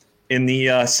in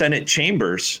the Senate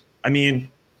chambers. I mean,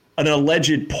 an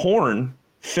alleged porn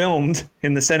filmed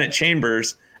in the Senate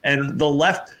chambers, and the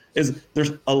left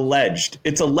there's alleged.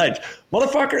 It's alleged.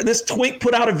 Motherfucker, this twink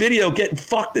put out a video getting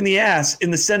fucked in the ass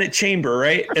in the Senate chamber,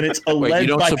 right? And it's alleged. Wait, you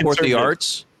don't by support the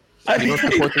conservatives. arts? You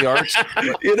don't support the arts?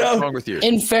 What's wrong with you?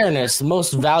 In fairness, the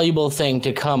most valuable thing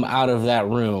to come out of that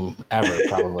room ever,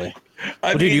 probably.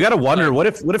 Dude, you got to wonder what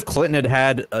if Clinton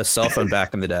had a cell phone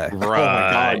back in the day? Oh my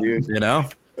God, dude. You know?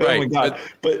 Oh my God.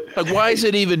 But like, why is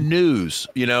it even news?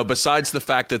 Besides the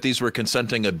fact that these were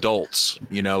consenting adults,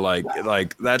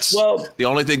 like that's the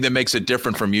only thing that makes it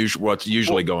different from what's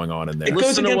usually going on in there. It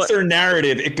goes against their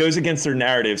narrative. It goes against their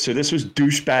narrative. So this was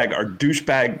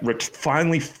douchebag,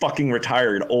 finally fucking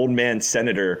retired old man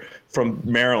senator from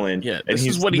Maryland. Yeah, and this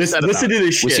is what he said. Listen to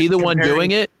this shit. Was he the one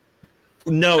doing it?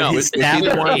 No, his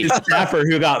staffer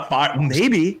who got fired.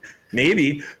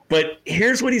 Maybe. But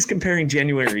here's what he's comparing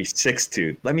January 6th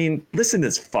to. I mean, listen to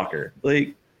this fucker.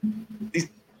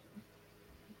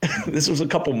 This was a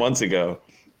couple months ago.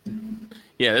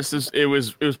 Yeah, it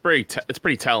was pretty it's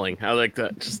pretty telling. I like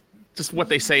that just what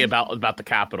they say about the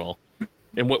Capitol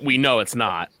and what we know it's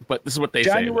not, but this is what they say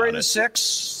January about the it.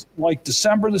 6th, like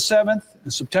December the 7th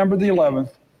and September the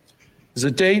 11th, is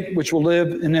a date which will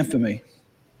live in infamy.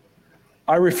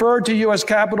 I refer to U.S.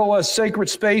 Capitol as sacred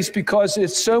space because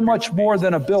it's so much more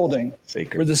than a building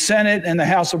where the Senate and the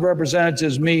House of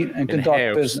Representatives meet and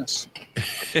conduct business.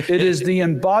 It is the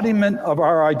embodiment of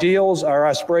our ideals, our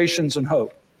aspirations, and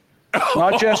hope,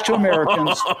 not just to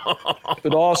Americans,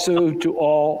 but also to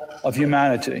all of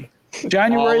humanity.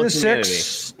 January the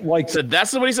 6th, like so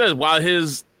that's what he says while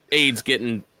his aide's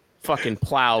getting fucking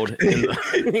plowed.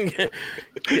 I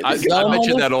bet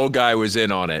you that old guy was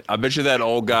in on it. I bet you that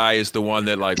old guy is the one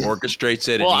that like orchestrates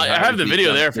it. Well, I have the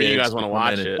video there for you guys want to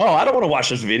watch it. Oh, I don't want to watch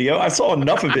this video. I saw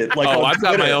enough of it. Like, I've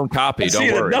got my own copy.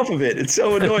 Don't worry. Enough of it. It's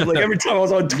so annoying. Like every time I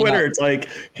was on Twitter, it's like,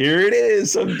 here it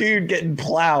is, some dude getting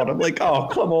plowed. I'm like, oh,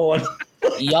 come on.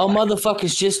 Y'all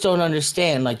motherfuckers just don't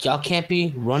understand. Like, y'all can't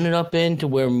be running up into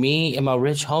where me and my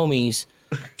rich homies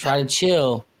try to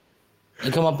chill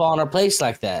and come up on our place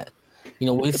like that. You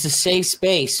know, it's a safe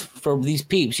space for these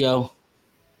peeps, yo.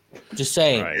 Just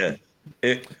saying. Right.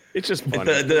 Yeah. It's just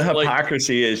funny. The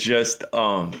hypocrisy is just,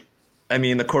 I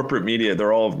mean, the corporate media,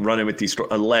 they're all running with these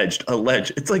alleged.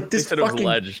 It's like this fucking... It was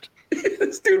alleged.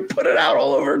 This dude put it out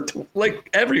all over, like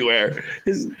everywhere.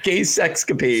 His gay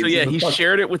sexcapades. So yeah, he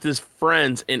shared it with his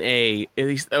friends in I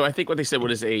think what they said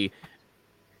was a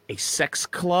sex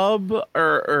club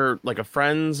or like a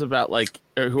friends about like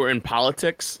who are in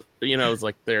politics. You know, it's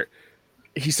like they're.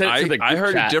 He said it to the group I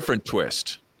heard chat. a different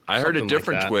twist. I heard a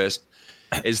different twist.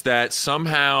 Is that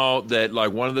somehow that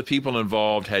like one of the people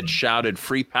involved had shouted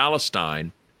 "Free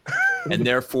Palestine," and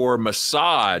therefore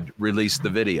Mossad released the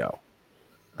video.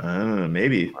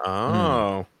 Maybe.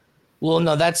 Oh. Well,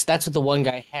 no, that's what the one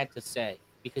guy had to say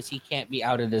because he can't be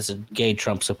outed as a gay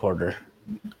Trump supporter.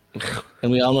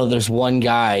 And we all know there's one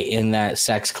guy in that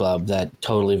sex club that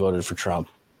totally voted for Trump.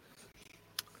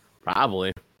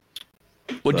 Probably.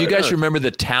 Well, do you guys remember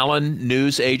the Talon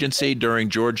news agency during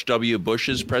George W.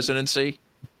 Bush's presidency?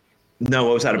 No,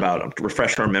 what was that about?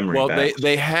 Refresh our memory. Well, back.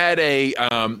 they had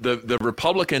the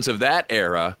Republicans of that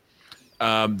era.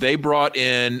 They brought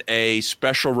in a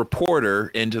special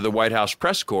reporter into the White House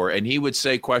press corps, and he would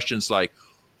say questions like,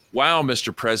 "Wow,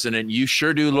 Mr. President, you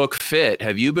sure do look fit.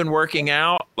 Have you been working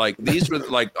out?" Like these were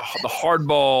like the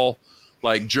hardball,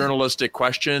 like journalistic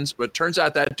questions. But it turns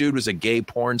out that dude was a gay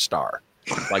porn star,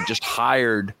 like just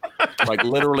hired, like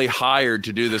literally hired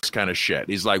to do this kind of shit.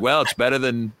 He's like, "Well, it's better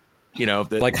than, you know,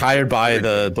 like hired by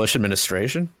the Bush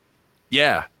administration."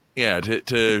 Yeah,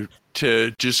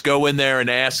 to just go in there and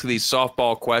ask these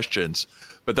softball questions,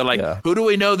 but they're like, "Who do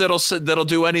we know that'll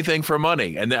do anything for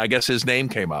money?" And then I guess his name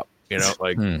came up. You know,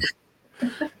 like.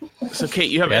 So,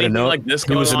 Kate, you have anything like this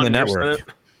going on? He was in the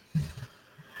network.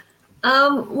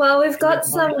 Well, we've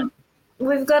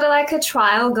got like a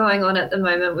trial going on at the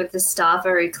moment with the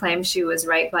staffer who claims she was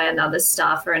raped by another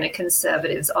staffer in a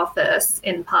Conservative's office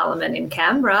in Parliament in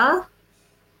Canberra.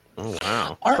 Oh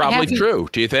wow, probably true.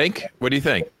 Do you think? What do you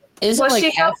think? She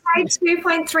got paid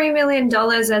 $2.3 million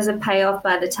as a payoff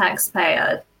by the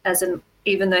taxpayer,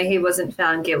 even though he wasn't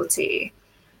found guilty.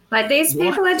 Like, these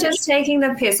people are just taking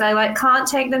the piss. I can't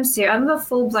take them serious. I'm a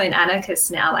full-blown anarchist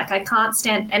now. Like, I can't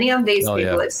stand any of these people.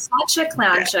 Yeah. It's such a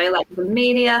clown show. Like, the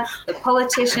media, the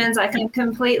politicians, I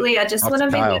just want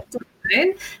to be left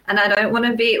alone. And I don't want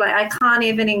to be, like, I can't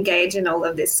even engage in all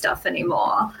of this stuff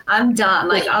anymore. I'm done.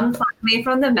 Like, unplug me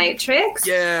from the Matrix.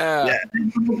 Yeah.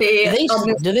 Do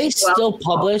they still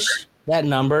publish that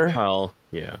number? Hell,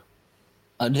 yeah.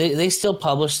 They still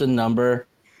publish the number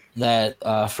that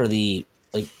for the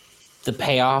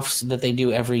payoffs that they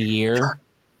do every year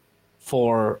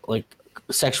for like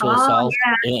sexual assault.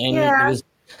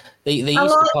 They used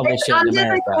to publish it in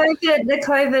America. The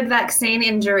COVID vaccine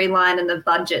injury line in the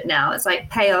budget now. It's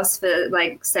like payoffs for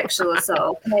like sexual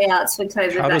assault, payouts for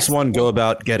COVID. How does one go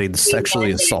about getting sexually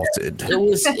assaulted? It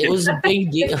was a big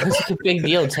deal. It was a big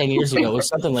deal 10 years ago. It was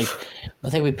something like,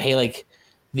 I think we pay like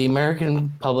the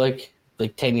American public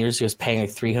like 10 years ago was paying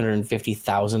like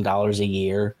 $350,000 a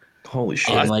year. Holy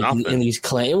shit! And like in these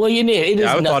claims, well, you need it.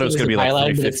 I thought it was going to be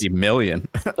like $350 million.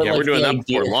 Yeah, we're doing that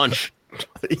before lunch.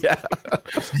 Yeah.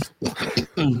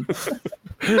 It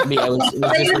was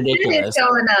just ridiculous.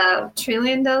 Going $1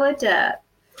 trillion debt.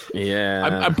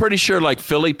 Yeah, I'm pretty sure like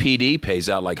Philly PD pays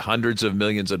out like hundreds of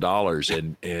millions of dollars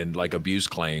in like abuse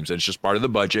claims. And it's just part of the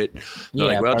budget. They're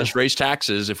like, well, just raise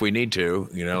taxes if we need to.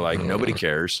 You know, like nobody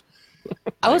cares.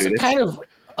 I was kind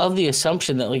of the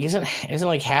assumption that like isn't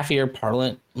like half of your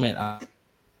parliament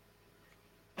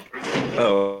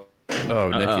Oh,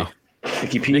 Nikki.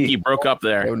 Nikki P. Nikki broke up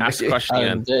there. Oh, Ask the Nikki. question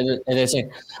again.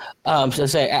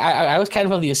 I was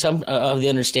kind of the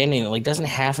understanding that like doesn't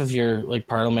half of your like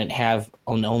parliament have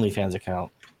an OnlyFans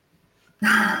account?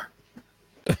 I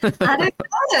don't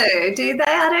know. Do they?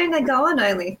 I don't go on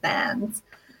OnlyFans.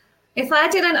 If I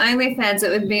did an OnlyFans, it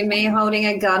would be me holding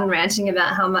a gun ranting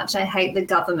about how much I hate the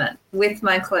government with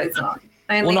my clothes on.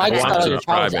 Well, no, I just thought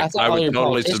Subscribe I it. thought I all would your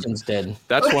totally politicians did.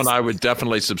 That's one I would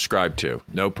definitely subscribe to.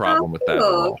 No problem with that at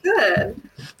all. Good.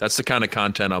 That's the kind of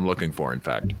content I'm looking for, in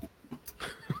fact.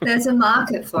 There's a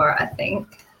market for it, I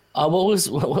think.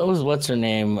 What's her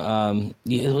name?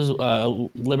 It was a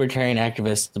libertarian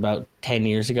activist about 10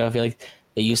 years ago. I feel like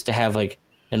they used to have like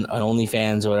an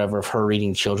OnlyFans or whatever of her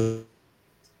reading children.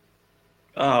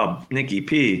 Oh, Nikki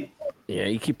P. Yeah,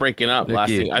 you keep breaking up. Nikki, Last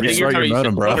thing. I you think you're saw your talking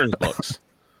modem, bro. children's books.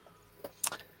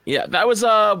 Yeah, that was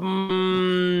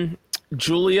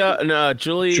Julie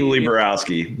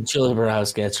Borowski. Julie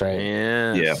Borowski, that's right.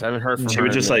 Yeah, Yeah. I haven't heard from her. She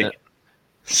would just in a like, minute.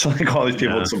 so like all these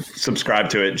people would subscribe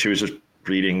to it, and she was just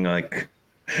reading like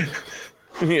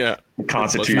Yeah,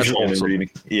 Constitution and wholesome. reading,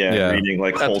 Yeah. reading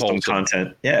like That's wholesome wholesome.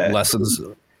 content. Yeah, Lessons,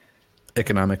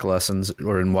 economic lessons,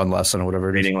 or in one lesson or whatever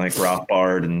it is. reading like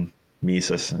Rothbard and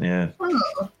Mises. Yeah,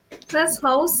 Oh, that's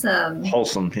wholesome.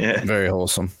 wholesome. Yeah, Very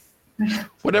wholesome.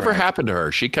 Whatever happened to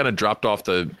her? She kind of dropped off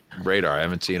the radar. I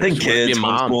haven't seen I her. think since. kids, be a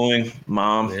mom. homeschooling,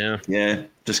 mom. Yeah.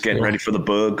 Just getting ready for the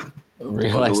bug.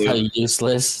 Realize how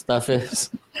useless stuff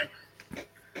is.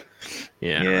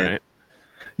 Yeah, Yeah. right.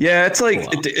 Yeah, it's like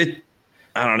it.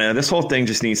 I don't know. This whole thing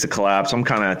just needs to collapse. I'm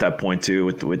kind of at that point too.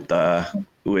 With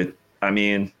I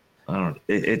mean, I don't.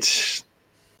 It's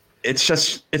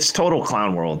total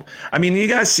clown world. I mean, you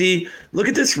guys see. Look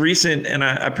at this recent, and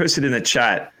I posted in the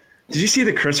chat. Did you see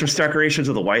the Christmas decorations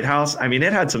of the White House? I mean,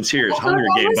 it had some serious Hunger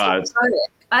Game vibes.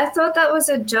 I thought that was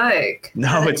a joke.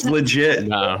 No, it's legit.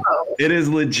 No. It is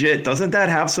legit. Doesn't that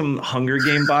have some Hunger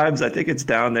Game vibes? I think it's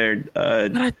down there,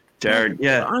 Jared.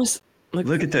 Yeah. Honest,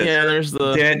 Look at this. Yeah, there's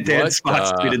the Dan what,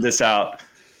 Spots tweeted this out.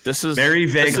 This is very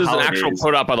vague This is an actual holidays.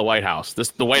 put up by the White House.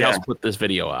 The White Yeah. House put this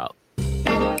video out.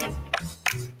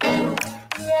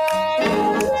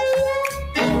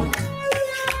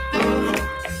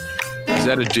 Is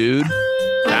that a dude?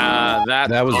 That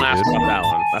was don't a ask dude. about that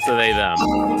one. That's a they them.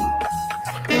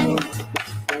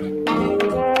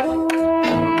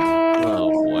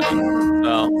 Oh boy.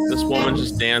 So this woman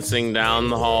just dancing down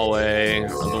the hallway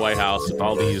of the White House with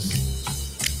all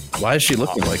these. Why is she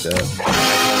looking like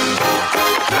that?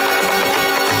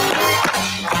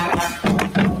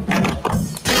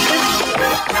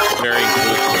 Very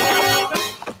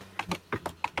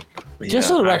Just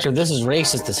for the record, this is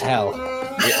racist as hell.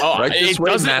 Oh, Right this it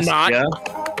way, does it Master. not. Yeah.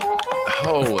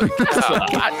 Holy cow.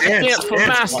 I dance for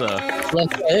massa.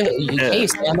 Hey,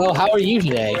 Sambo, how are you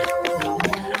today?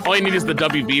 All you need is the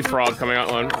WB frog coming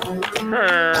out one.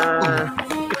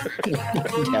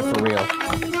 Yeah, for real.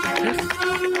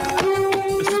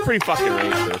 This is pretty fucking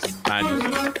racist.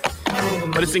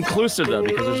 But it's inclusive though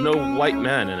because there's no white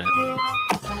men in it.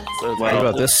 So it's What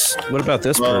about this? What about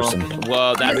this person?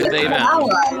 Well, that's they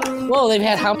them. Well, they've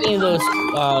had how many of those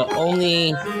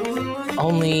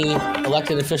only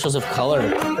elected officials of color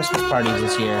Christmas parties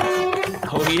this year?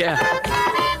 Oh yeah.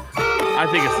 I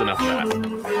think it's enough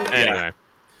of that. Anyway.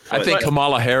 I think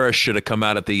Kamala Harris should have come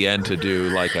out at the end to do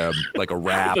like a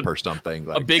rap or something.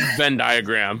 A Like, big Venn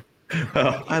diagram.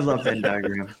 Oh, I love Venn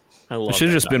diagram. I love It should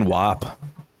have that just been WAP.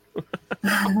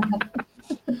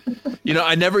 you know,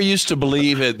 I never used to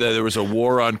believe it that there was a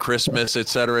war on Christmas, et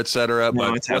cetera, but it's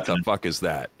what the happening. fuck is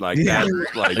that? Like Yeah.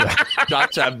 that, like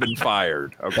shots have been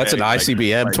fired. Okay? That's an Like-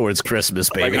 ICBM towards Christmas,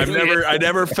 Like, baby. I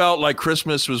never felt like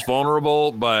Christmas was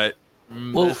vulnerable, but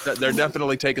Well, they're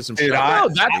definitely taking some Dude,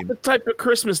 shots. No, that's the type of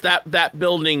Christmas that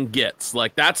building gets.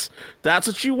 Like that's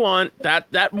what you want.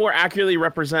 That more accurately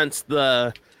represents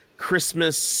the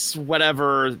Christmas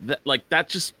whatever. That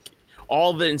just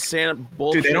all the insane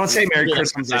bullshit. Dude, they don't say Merry that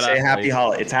Christmas. They comes out say of, Happy like-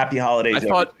 Holiday. It's Happy Holidays. I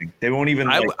thought- everything. They won't even.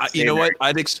 Like, you say know what?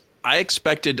 Merry- I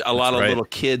expected a lot of right. little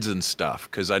kids and stuff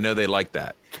because I know they like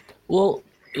that. well,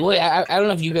 wait, I don't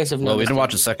know if you guys have Well, we noticed. didn't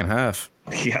watch the second half.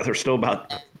 Yeah, there's still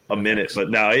about a minute, but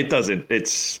no, it doesn't.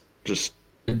 It's just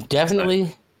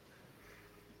Definitely,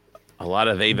 a lot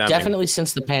of they them. definitely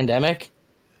since the pandemic,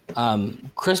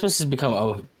 Christmas has become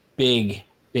a big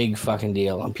fucking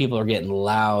deal, and people are getting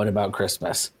loud about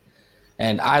Christmas.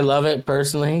 And I love it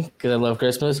personally because I love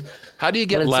Christmas. How do you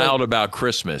get But it's loud like- about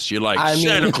Christmas? You're like I mean-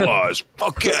 Santa Claus.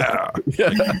 Fuck yeah!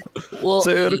 Well,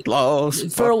 Santa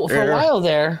Claus. for a while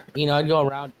there, I'd go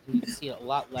around and you'd see a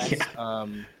lot less.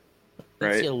 You'd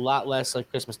Right. see a lot less like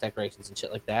Christmas decorations and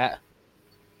shit like that.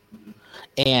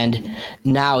 And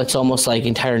now it's almost like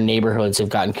entire neighborhoods have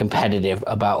gotten competitive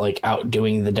about like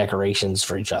outdoing the decorations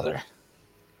for each other.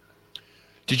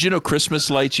 Did you know Christmas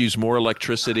lights use more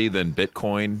electricity than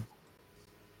Bitcoin?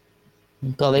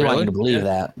 Well, they want Really? you to believe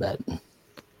that, but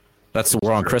That's the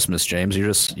war on Christmas, James.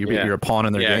 You're a pawn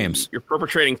in their games. You're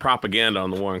perpetrating propaganda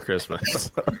on the war on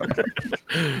Christmas.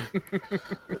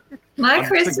 My thinking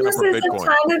Christmas of a has Bitcoin.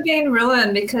 kind of been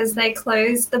ruined because they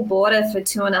closed the border for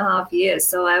 2.5 years.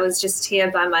 So I was just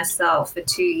here by myself for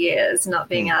 2 years, not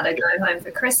being able to go home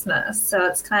for Christmas. So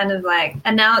it's kind of like,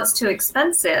 and now it's too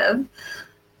expensive.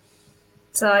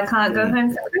 So I can't go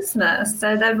home for Christmas.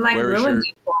 So they've like Where is ruined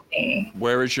your- it for me.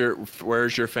 Where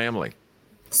is your family?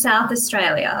 South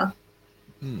Australia,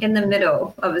 in the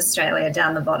middle of Australia,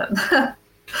 down the bottom.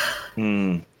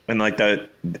 And like the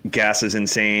gas is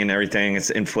insane. Everything. It's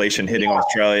inflation hitting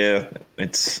Australia.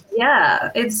 It's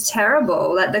Yeah, it's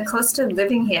terrible. Like the cost of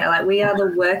living here, like we are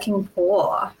the working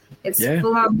poor. It's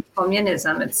full on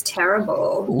communism. It's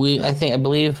terrible. I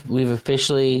believe we've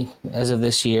officially, as of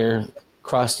this year,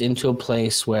 crossed into a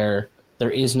place where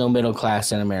there is no middle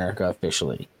class in America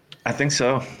officially. I think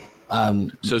so.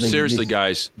 So seriously,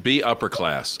 guys, be upper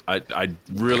class. I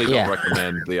really don't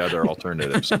recommend the other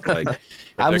alternatives. Like, if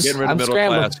they're getting rid of middle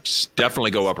class,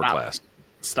 definitely go upper class.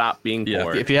 Stop being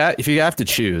poor. If you have to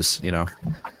choose,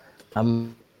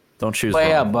 I'm don't choose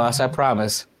way wrong. up, boss. I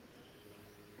promise.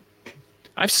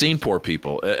 I've seen poor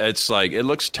people. It's like it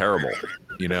looks terrible.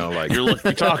 Like You're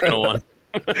talking to one.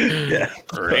 Yeah.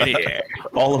 Right here.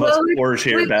 All of us poors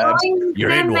here, Babs. You're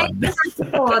in one.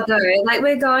 Poor, though. Like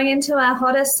we're going into our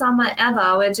hottest summer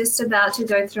ever. We're just about to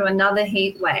go through another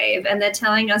heat wave, and they're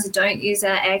telling us don't use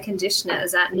our air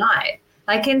conditioners at night.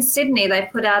 Like in Sydney, they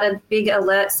put out a big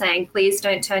alert saying, please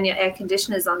don't turn your air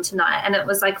conditioners on tonight. And it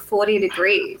was like 40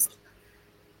 degrees.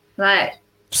 Like,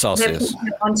 Celsius. they've put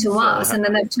it onto us, and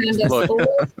then they've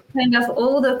turned off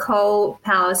all the coal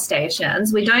power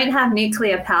stations. We don't have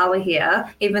nuclear power here,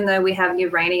 even though we have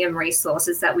uranium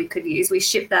resources that we could use. We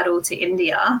ship that all to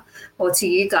India or to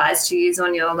you guys to use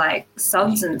on your like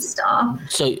subs and stuff.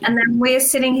 And then we're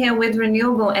sitting here with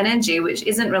renewable energy, which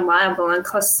isn't reliable and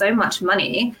costs so much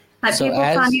money. Like people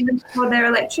can't even afford their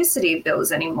electricity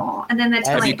bills anymore. And then they're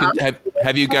telling us.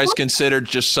 Have you guys considered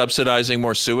just subsidizing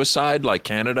more suicide like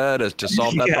Canada to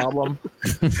solve that problem?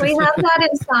 We have that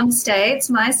in some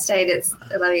states. My state, it's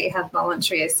like have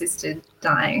voluntary assisted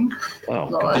dying.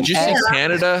 Oh, did you see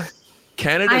Canada?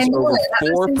 Canada's over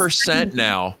 4%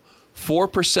 now.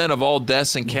 4% of all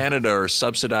deaths in Canada are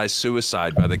subsidized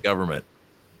suicide by the government.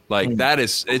 Like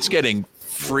it's getting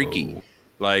freaky.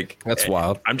 Like that's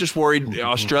wild. I'm just worried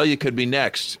Australia could be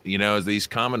next. These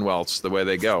commonwealths, the way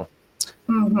they go.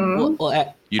 Mm-hmm.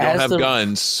 Well, you don't have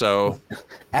guns, so.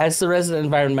 As the resident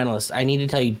environmentalist, I need to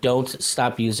tell you, don't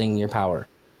stop using your power.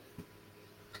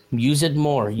 Use it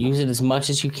more. Use it as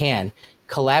much as you can.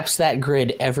 Collapse that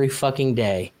grid every fucking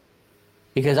day.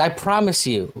 Because I promise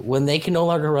you, when they can no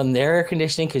longer run their air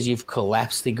conditioning because you've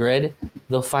collapsed the grid,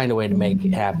 they'll find a way to make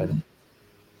it happen.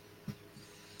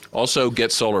 Also,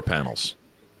 get solar panels.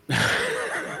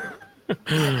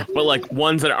 But like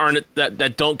ones that aren't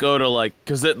that don't go to like,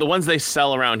 because the ones they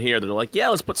sell around here, they're like, yeah,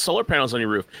 let's put solar panels on your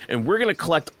roof, and we're gonna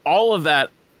collect all of that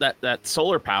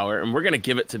solar power, and we're gonna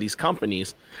give it to these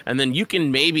companies, and then you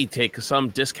can maybe take some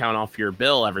discount off your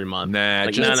bill every month. Nah,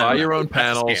 like, just buy your own That's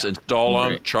a panels, scam. install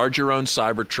them, Right. charge your own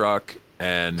Cybertruck,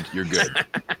 and you're good.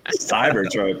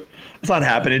 Cybertruck. It's not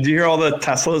happening. Did you hear all the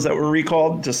Teslas that were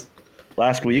recalled just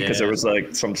last week because there was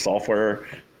like some software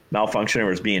malfunction or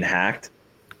was being hacked?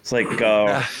 It's like 2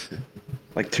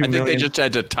 I think million. they just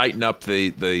had to tighten up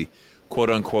the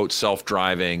quote unquote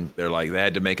self-driving. They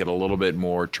had to make it a little bit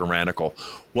more tyrannical.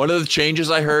 One of the changes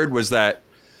I heard was that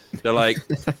they're like,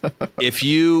 if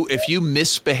you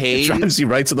misbehave, It drives you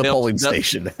right to the polling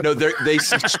station. No, they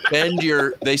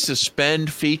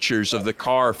suspend features of the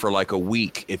car for like a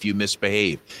week if you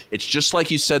misbehave. It's just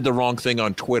like you said the wrong thing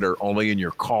on Twitter, only in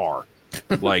your car.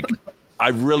 Like, I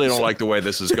really don't like the way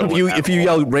this is going. If you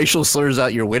yell racial slurs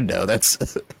out your window,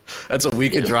 that's a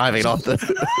week of driving off the.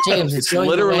 James, It's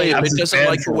literally, if it doesn't bad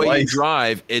like the for way you life.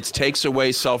 drive, it takes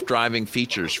away self-driving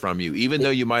features from you, even though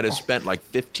you might have spent like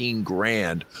 15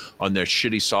 grand on their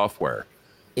shitty software.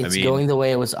 It's going the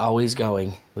way it was always going.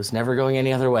 It was never going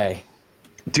any other way.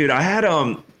 Dude, I had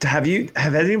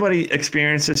have anybody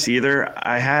experienced this either?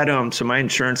 I had so my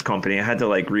insurance company, I had to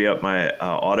like re-up my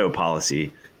auto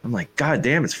policy. I'm like, God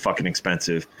damn, it's fucking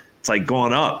expensive. It's like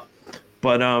going up.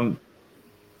 But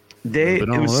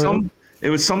it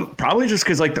was some probably just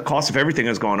because like the cost of everything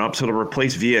has gone up. So to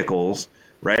replace vehicles,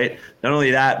 right? Not only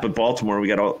that, but Baltimore, we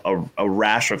got a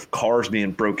rash of cars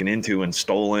being broken into and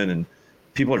stolen, and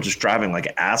people are just driving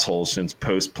like assholes since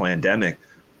post-pandemic.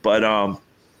 But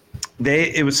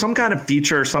it was some kind of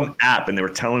feature, some app, and they were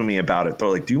telling me about it. They're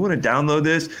like, do you want to download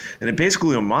this? And it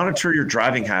basically will monitor your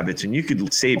driving habits, and you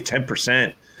could save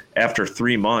 10% after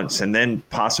 3 months, and then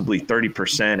possibly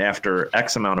 30% after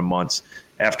X amount of months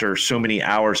after so many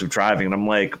hours of driving. And I'm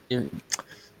like,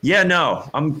 yeah, no,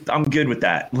 I'm good with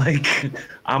that. Like,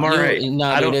 I'm all right.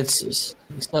 No, dude, it's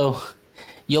so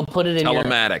you'll put it in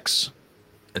telematics.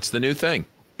 It's the new thing.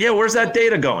 Yeah, where's that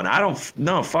data going? I don't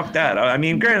know. Fuck that. I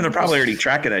mean, granted, they're probably already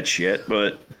tracking that shit,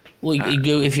 but well,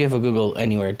 if you have a Google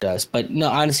anywhere, it does. But no,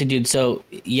 honestly, dude. So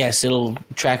yes, it'll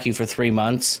track you for 3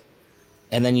 months,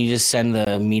 and then you just send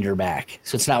the meter back.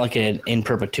 So it's not like an in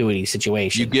perpetuity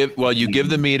situation. You give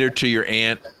the meter to your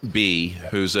Aunt B,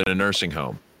 who's in a nursing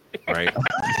home. Right.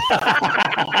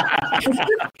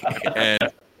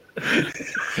 And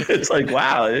it's like,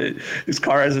 wow, his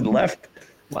car hasn't left.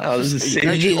 Wow, this is safe.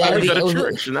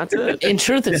 Church, and that's it. In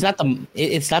truth, it's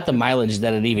not the mileage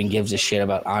that it even gives a shit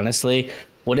about. Honestly,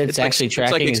 what it's actually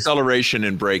tracking it's like acceleration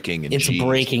and braking. And it's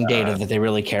braking data that they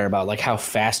really care about, like how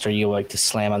fast are you like to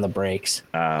slam on the brakes.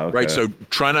 Okay. Right. So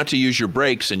try not to use your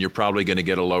brakes, and you're probably going to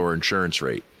get a lower insurance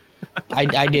rate.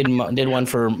 I did one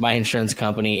for my insurance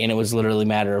company, and it was literally a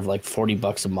matter of like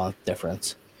 $40 a month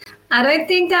difference. I don't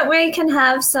think that we can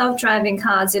have self-driving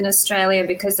cars in Australia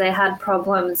because they had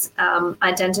problems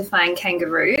identifying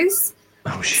kangaroos.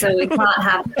 Oh shit! So we can't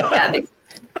have. Yeah,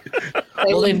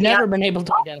 well, they've never been able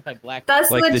to identify black.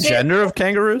 Like legit. The gender of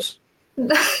kangaroos?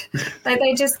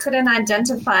 They just couldn't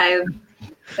identify.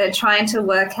 They're trying to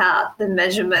work out the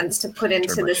measurements to put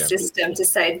into the system to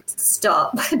say,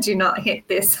 stop, do not hit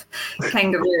this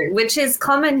kangaroo, which is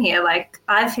common here. Like,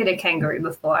 I've hit a kangaroo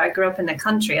before. I grew up in the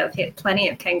country. I've hit plenty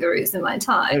of kangaroos in my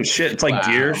time. Oh, shit. It's like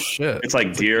deer. Shit. It's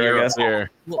like deer, I guess.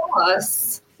 Of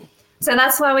course. So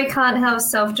that's why we can't have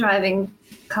self-driving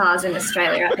cars in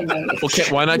Australia at the moment. Okay,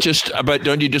 why not just? But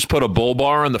don't you just put a bull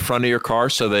bar on the front of your car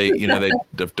so they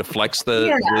deflects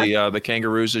the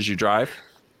kangaroos as you drive?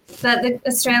 But the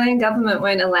Australian government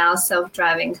won't allow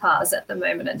self-driving cars at the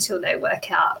moment until they work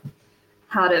out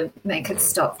how to make it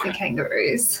stop for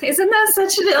kangaroos. Isn't that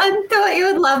such a... I thought you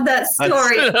would love that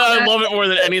story. I love it more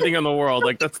than anything in the world.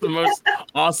 Like, that's the most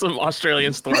awesome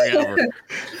Australian story ever.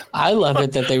 I love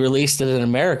it that they released it in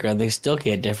America and they still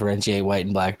can't differentiate white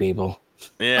and black people.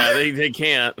 Yeah, they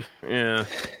can't. Yeah.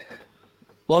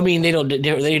 Well, I mean, they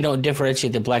don't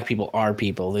differentiate that black people are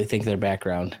people. They think their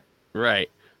background. Right.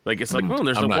 Like, it's like, oh,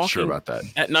 there's no walking. I'm not sure about that.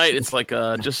 At night, it's like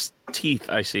just teeth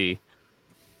I see.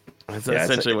 That's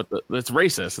essentially it's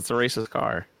racist. It's a racist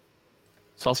car.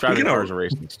 Self-driving cars are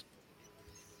racist.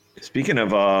 Speaking of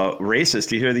racist,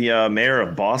 do you hear the mayor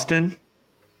of Boston?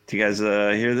 Do you guys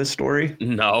hear this story?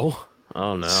 No.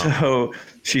 Oh, no. So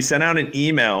she sent out an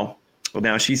email. Well,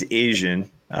 now she's Asian.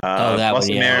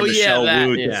 Boston Mayor Michelle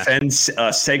Wu defends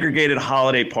a segregated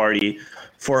holiday party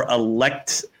for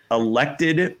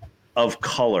elected of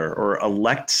color or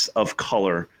elects of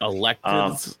color.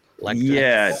 Electeds.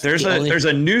 Yeah, there's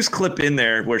a news clip in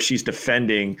there where she's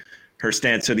defending her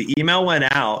stance. So the email went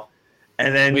out,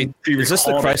 and then is this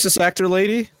the crisis actor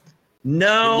lady?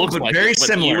 No, but like very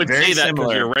similar. You would very say that similar.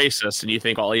 because you're racist and you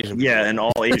think all Asian people. Yeah, and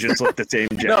all Asians look the same.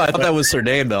 No, I thought that was her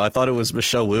name though. I thought it was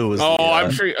Michelle Wu.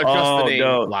 I'm sure. Just the name.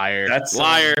 No, liar. That's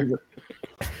liar.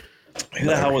 Who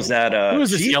the hell was that? Who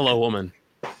is this yellow woman?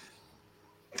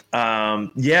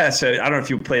 Yeah, so I don't know if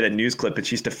you play that news clip, but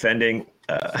she's defending.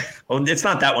 It's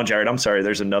not that one, Jared. I'm sorry.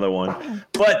 There's another one.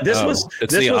 But this was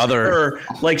other. Her.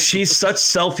 Like, she's such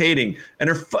self-hating, and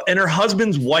her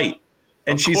husband's white,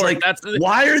 and she's like,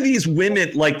 why are these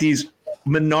women, like these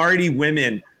minority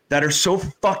women that are so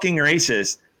fucking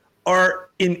racist, are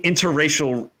in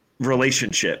interracial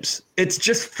relationships? It's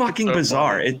just fucking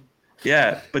bizarre.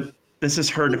 But this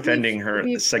is her defending her.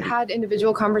 We've had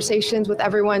individual conversations with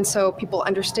everyone so people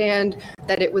understand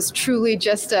that it was truly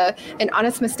just an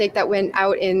honest mistake that went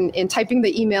out in typing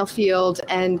the email field.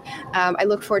 And I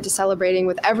look forward to celebrating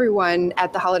with everyone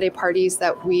at the holiday parties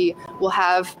that we will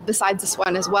have besides this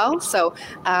one as well. So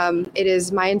it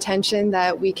is my intention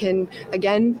that we can,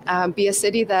 again, be a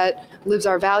city that lives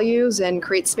our values and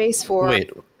create space for...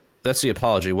 Wait, that's the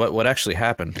apology. What actually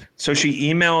happened? So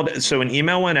she emailed, so an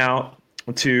email went out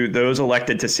to those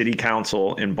elected to city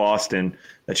council in Boston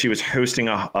that she was hosting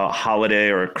a holiday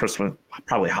or a Christmas,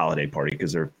 probably holiday party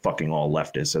because they're fucking all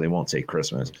leftists, so they won't say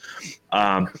Christmas.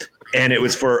 And it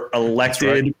was for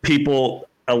elected people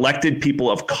elected people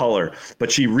of color,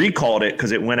 but she recalled it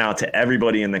because it went out to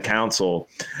everybody in the council,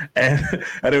 and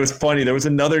it was funny. There was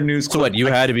another news. So what? You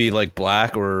had to be like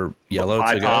black or yellow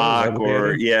to go, BIPOC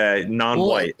or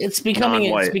non-white. Well, it's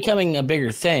becoming a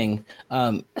bigger thing. So I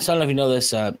don't know if you know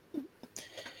this.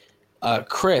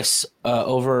 Chris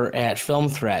over at Film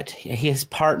Threat, his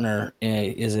partner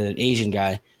is an Asian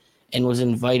guy, and was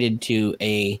invited to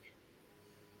a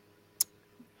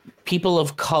people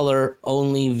of color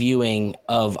only viewing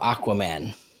of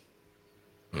Aquaman.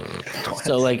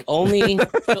 So like only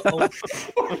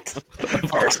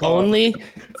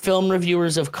film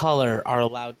reviewers of color are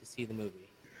allowed to see the movie.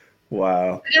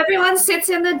 Wow. But everyone sits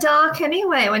in the dark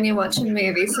anyway when you watch a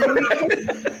movie. So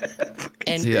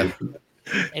That's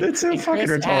so fucking Chris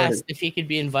retarded. asked if he could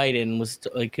be invited and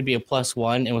could be a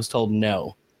 +1 and was told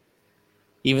no.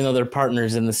 Even though they're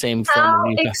partners in the same film how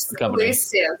review company.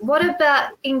 exclusive. What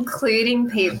about including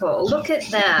people? Look at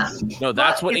them. No,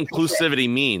 that's what inclusivity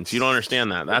means. You don't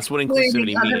understand that. That's what Including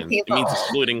inclusivity other means. It people. means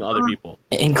excluding other people.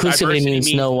 Inclusivity Diversity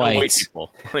means no white whites.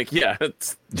 people. Like, yeah,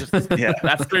 it's just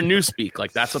that's their new speak.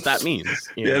 Like, that's what that means.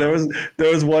 you know?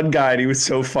 there was one guy, and he was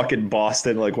so fucking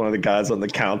Boston, like one of the guys on the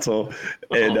council,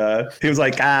 and he was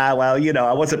like, well, you know,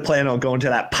 I wasn't planning on going to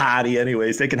that party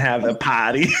anyways. They can have the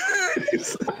party.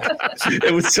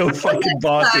 It was so fucking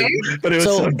Boston, but it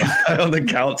was some guy on the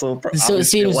council. So it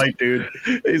seems a white dude.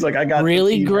 He's like, I got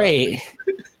really great.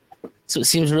 So it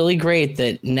seems really great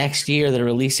that next year they're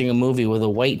releasing a movie with a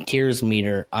white tears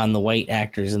meter on the white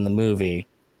actors in the movie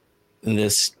in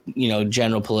this,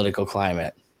 general political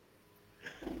climate.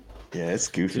 Yeah, it's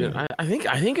goofy. Dude, I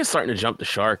think it's starting to jump the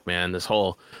shark, man. This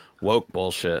whole woke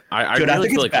bullshit. I Dude, really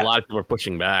feel like a lot of people are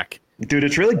pushing back. Dude,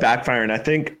 it's really backfiring. I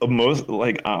think most,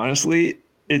 honestly,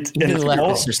 it's the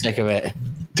leftists are sick of it.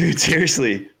 Dude,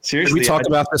 seriously. Did we talk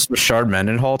about this Rashard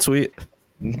Mendenhall tweet?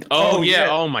 Oh yeah.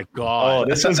 Oh my god. Oh,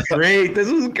 this was great.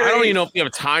 This was great. I don't even know if we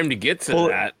have time to get to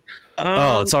that.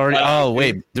 It's already.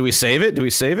 Wait. Do we save it?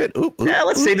 Yeah,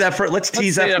 let's save that for. Let's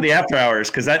tease that for the after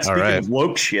hours, because that's speaking of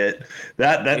woke shit.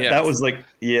 That was like,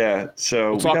 yeah.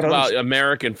 So we'll talk about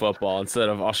American football instead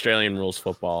of Australian rules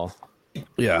football.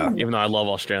 Yeah. Even though I love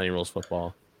Australian rules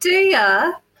football. Do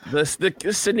ya? The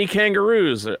Sydney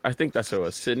Kangaroos. I think that's what it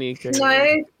was. Sydney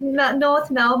Kangaroos. No, North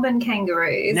Melbourne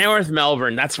Kangaroos. North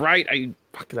Melbourne. That's right. I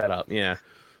fucked that up. Yeah.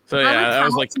 So yeah, that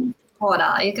was like.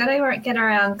 Supporter. You gotta get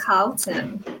around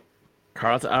Carlton.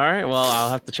 Carlton. All right. Well,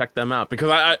 I'll have to check them out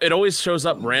because it always shows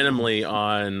up randomly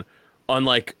on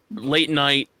like late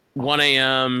night. 1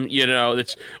 a.m.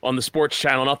 It's on the sports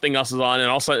channel. Nothing else is on, and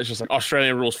all of a sudden it's just like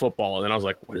Australian rules football. And then I was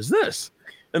like, "What is this?"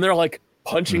 And they're like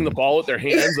punching the ball with their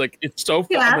hands, like it's so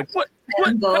fun. I'm like, "What?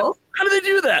 How do they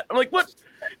do that?" I'm like, "What?"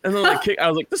 And then I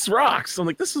was like, "This rocks." I'm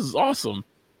like, "This is awesome."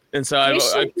 And so I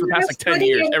for the past like 10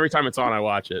 years, every time it's on, I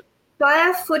watch it.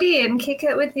 Buy a footy and kick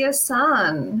it with your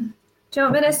son. Do you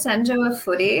want me to send you a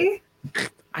footy?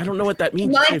 I don't know what that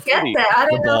means. You might get there. I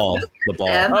don't know. The ball.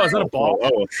 Oh, is that a ball?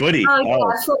 Oh, a footy.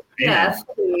 Yeah,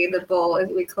 footy. The ball.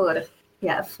 We call it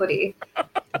footy.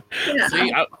 Yeah.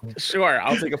 See, sure,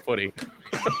 I'll take a footy.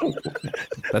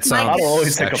 That sounds I'll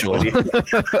always sexual. take a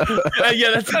footy.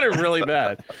 Yeah, that sounded really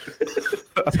bad.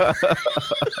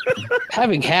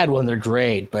 Having had one, they're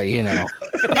great, but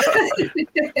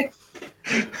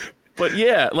But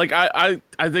yeah, like I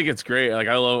think it's great. Like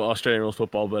I love Australian rules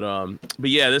football, but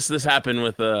yeah, this happened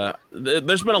with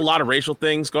there's been a lot of racial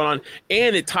things going on,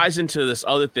 and it ties into this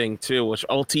other thing too, which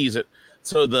I'll tease it.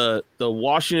 So the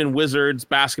Washington Wizards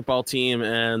basketball team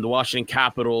and the Washington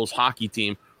Capitals hockey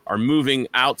team are moving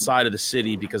outside of the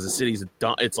city because the city's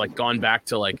it's like gone back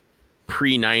to like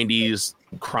pre-90s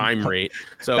crime rate.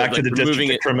 So back to the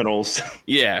district of criminals.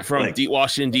 Yeah, from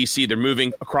Washington D.C. They're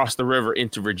moving across the river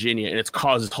into Virginia, and it's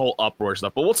caused this whole uproar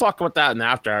stuff. But we'll talk about that in the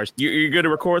after hours. You're good to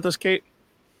record with us, Kate?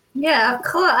 Yeah, of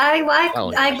course.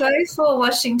 I go for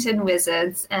Washington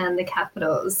Wizards and the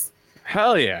Capitals.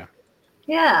 Hell yeah.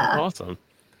 Yeah. Awesome.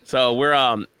 So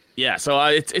we're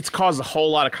it's caused a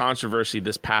whole lot of controversy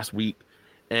this past week,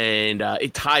 and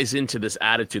it ties into this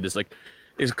attitude. This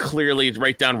is clearly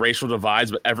right down racial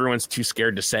divides, but everyone's too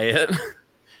scared to say it.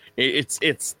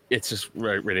 It's just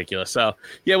ridiculous. So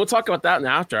yeah, we'll talk about that in the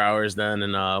after hours then,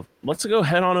 and let's go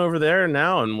head on over there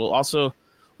now, and we'll also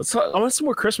I want some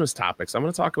more Christmas topics. I'm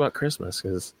going to talk about Christmas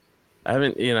because I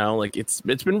haven't, it's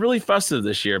been really festive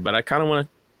this year, but I kind of want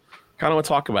to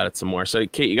talk about it some more. So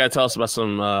Kate, you got to tell us about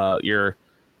some your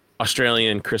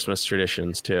Australian Christmas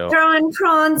traditions too. Throwing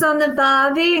prawns on the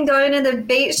barbie and going to the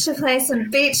beach to play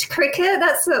some beach cricket.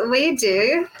 That's what we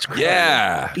do.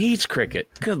 Yeah. Beach cricket.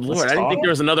 Good Lord. I didn't think there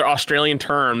was another Australian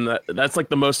term. That's like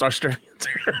the most Australian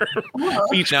term.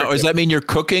 Beach now, cricket. does that mean you're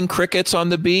cooking crickets on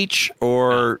the beach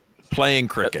or playing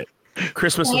cricket?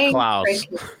 Christmas Playing with clouds.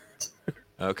 cricket.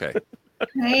 Okay.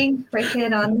 Playing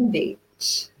cricket on the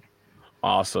beach.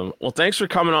 Awesome. Well, thanks for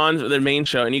coming on to the main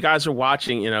show. And you guys are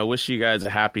watching, wish you guys a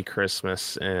happy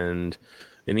Christmas and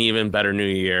an even better New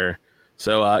Year.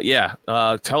 So,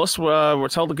 tell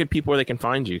the good people where they can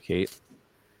find you, Kate.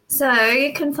 So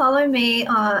you can follow me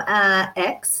on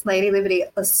X, Lady Liberty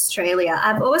Australia.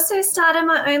 I've also started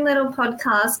my own little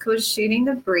podcast called Shooting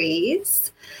the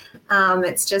Breeze.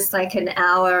 It's just like an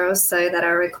hour or so that I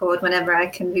record whenever I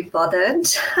can be bothered.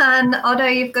 And Otto,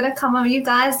 you've got to come on. You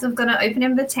guys have got an open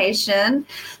invitation.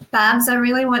 Babs, I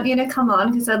really want you to come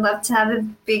on because I'd love to have a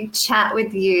big chat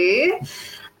with you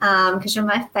because you're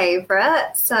my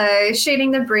favorite. So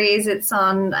Shooting the Breeze, it's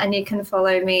on, and you can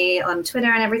follow me on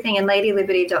Twitter and everything, and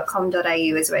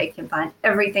ladyliberty.com.au is where you can find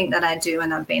everything that I do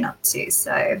and I've been up to.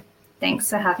 So thanks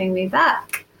for having me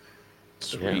back.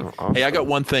 Sweet. Yeah, awesome. Hey, I got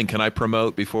one thing. Can I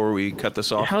promote before we cut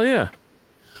this off? Hell yeah.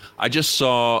 I just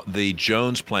saw the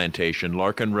Jones Plantation,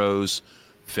 Larkin Rose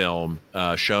film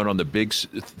shown on the big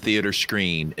theater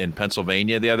screen in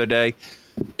Pennsylvania the other day.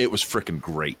 It was freaking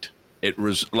great. It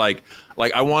was like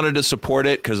I wanted to support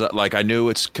it because I knew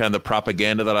it's kind of the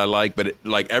propaganda that I like, but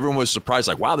everyone was surprised,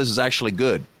 like, wow, this is actually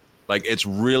good. Like, it's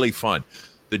really fun.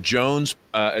 The Jones,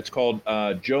 it's called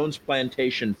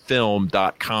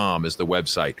JonesPlantationFilm.com is the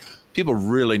website. People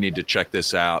really need to check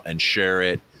this out and share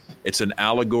it. It's an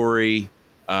allegory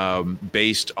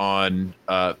based on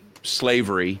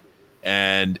slavery,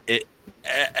 and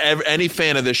any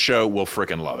fan of this show will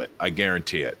freaking love it. I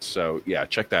guarantee it. So yeah,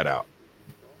 check that out.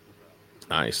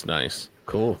 Nice.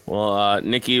 Cool. Well,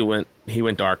 Nicky went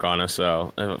dark on us,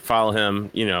 so follow him,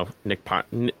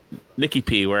 Nicky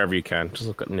P, wherever you can. Just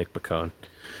look up Nick Bacone.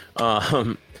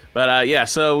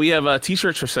 So we have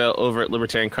t-shirts for sale over at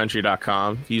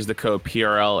libertariancountry.com. If you use the code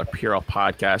PRL or PRL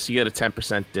podcast, you get a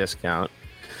 10% discount.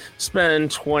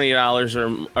 Spend $20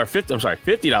 or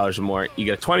 $50 or more, you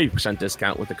get a 20%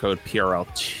 discount with the code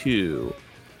PRL2.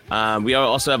 We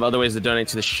also have other ways to donate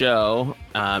to the show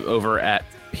over at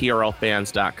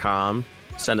PRLfans.com.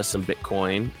 Send us some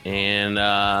Bitcoin.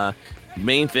 And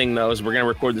main thing, though, is we're going to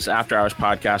record this After Hours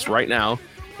podcast right now.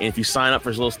 And if you sign up for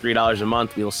as little as $3 a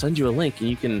month, we'll send you a link and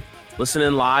you can listen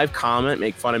in live, comment,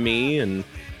 make fun of me, and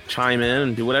chime in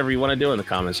and do whatever you want to do in the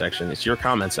comment section. It's your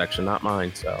comment section, not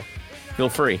mine. So feel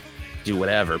free to do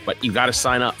whatever, but you got to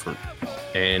sign up for it.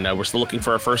 And we're still looking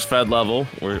for our first Fed level.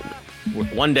 We're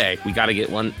one day we got to get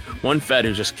one Fed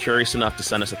who's just curious enough to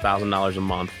send us $1,000 a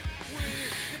month.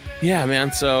 Yeah,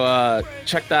 man. So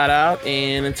check that out.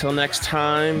 And until next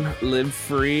time, live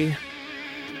free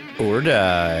or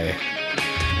die.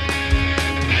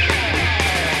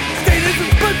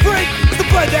 Statism's footprint is the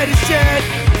blood that is shed.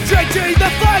 Drenching the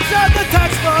flags on the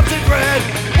tax bombs in red.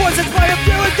 Wasn't by a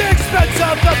few at the expense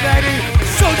of the many.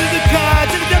 So do the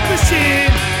gods in the death machine.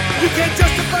 You can't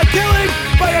justify killing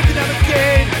by economic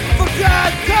gain. For God,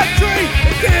 country,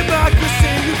 and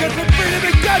democracy, you can put freedom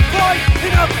in gunpoint in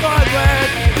a foreign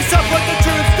land.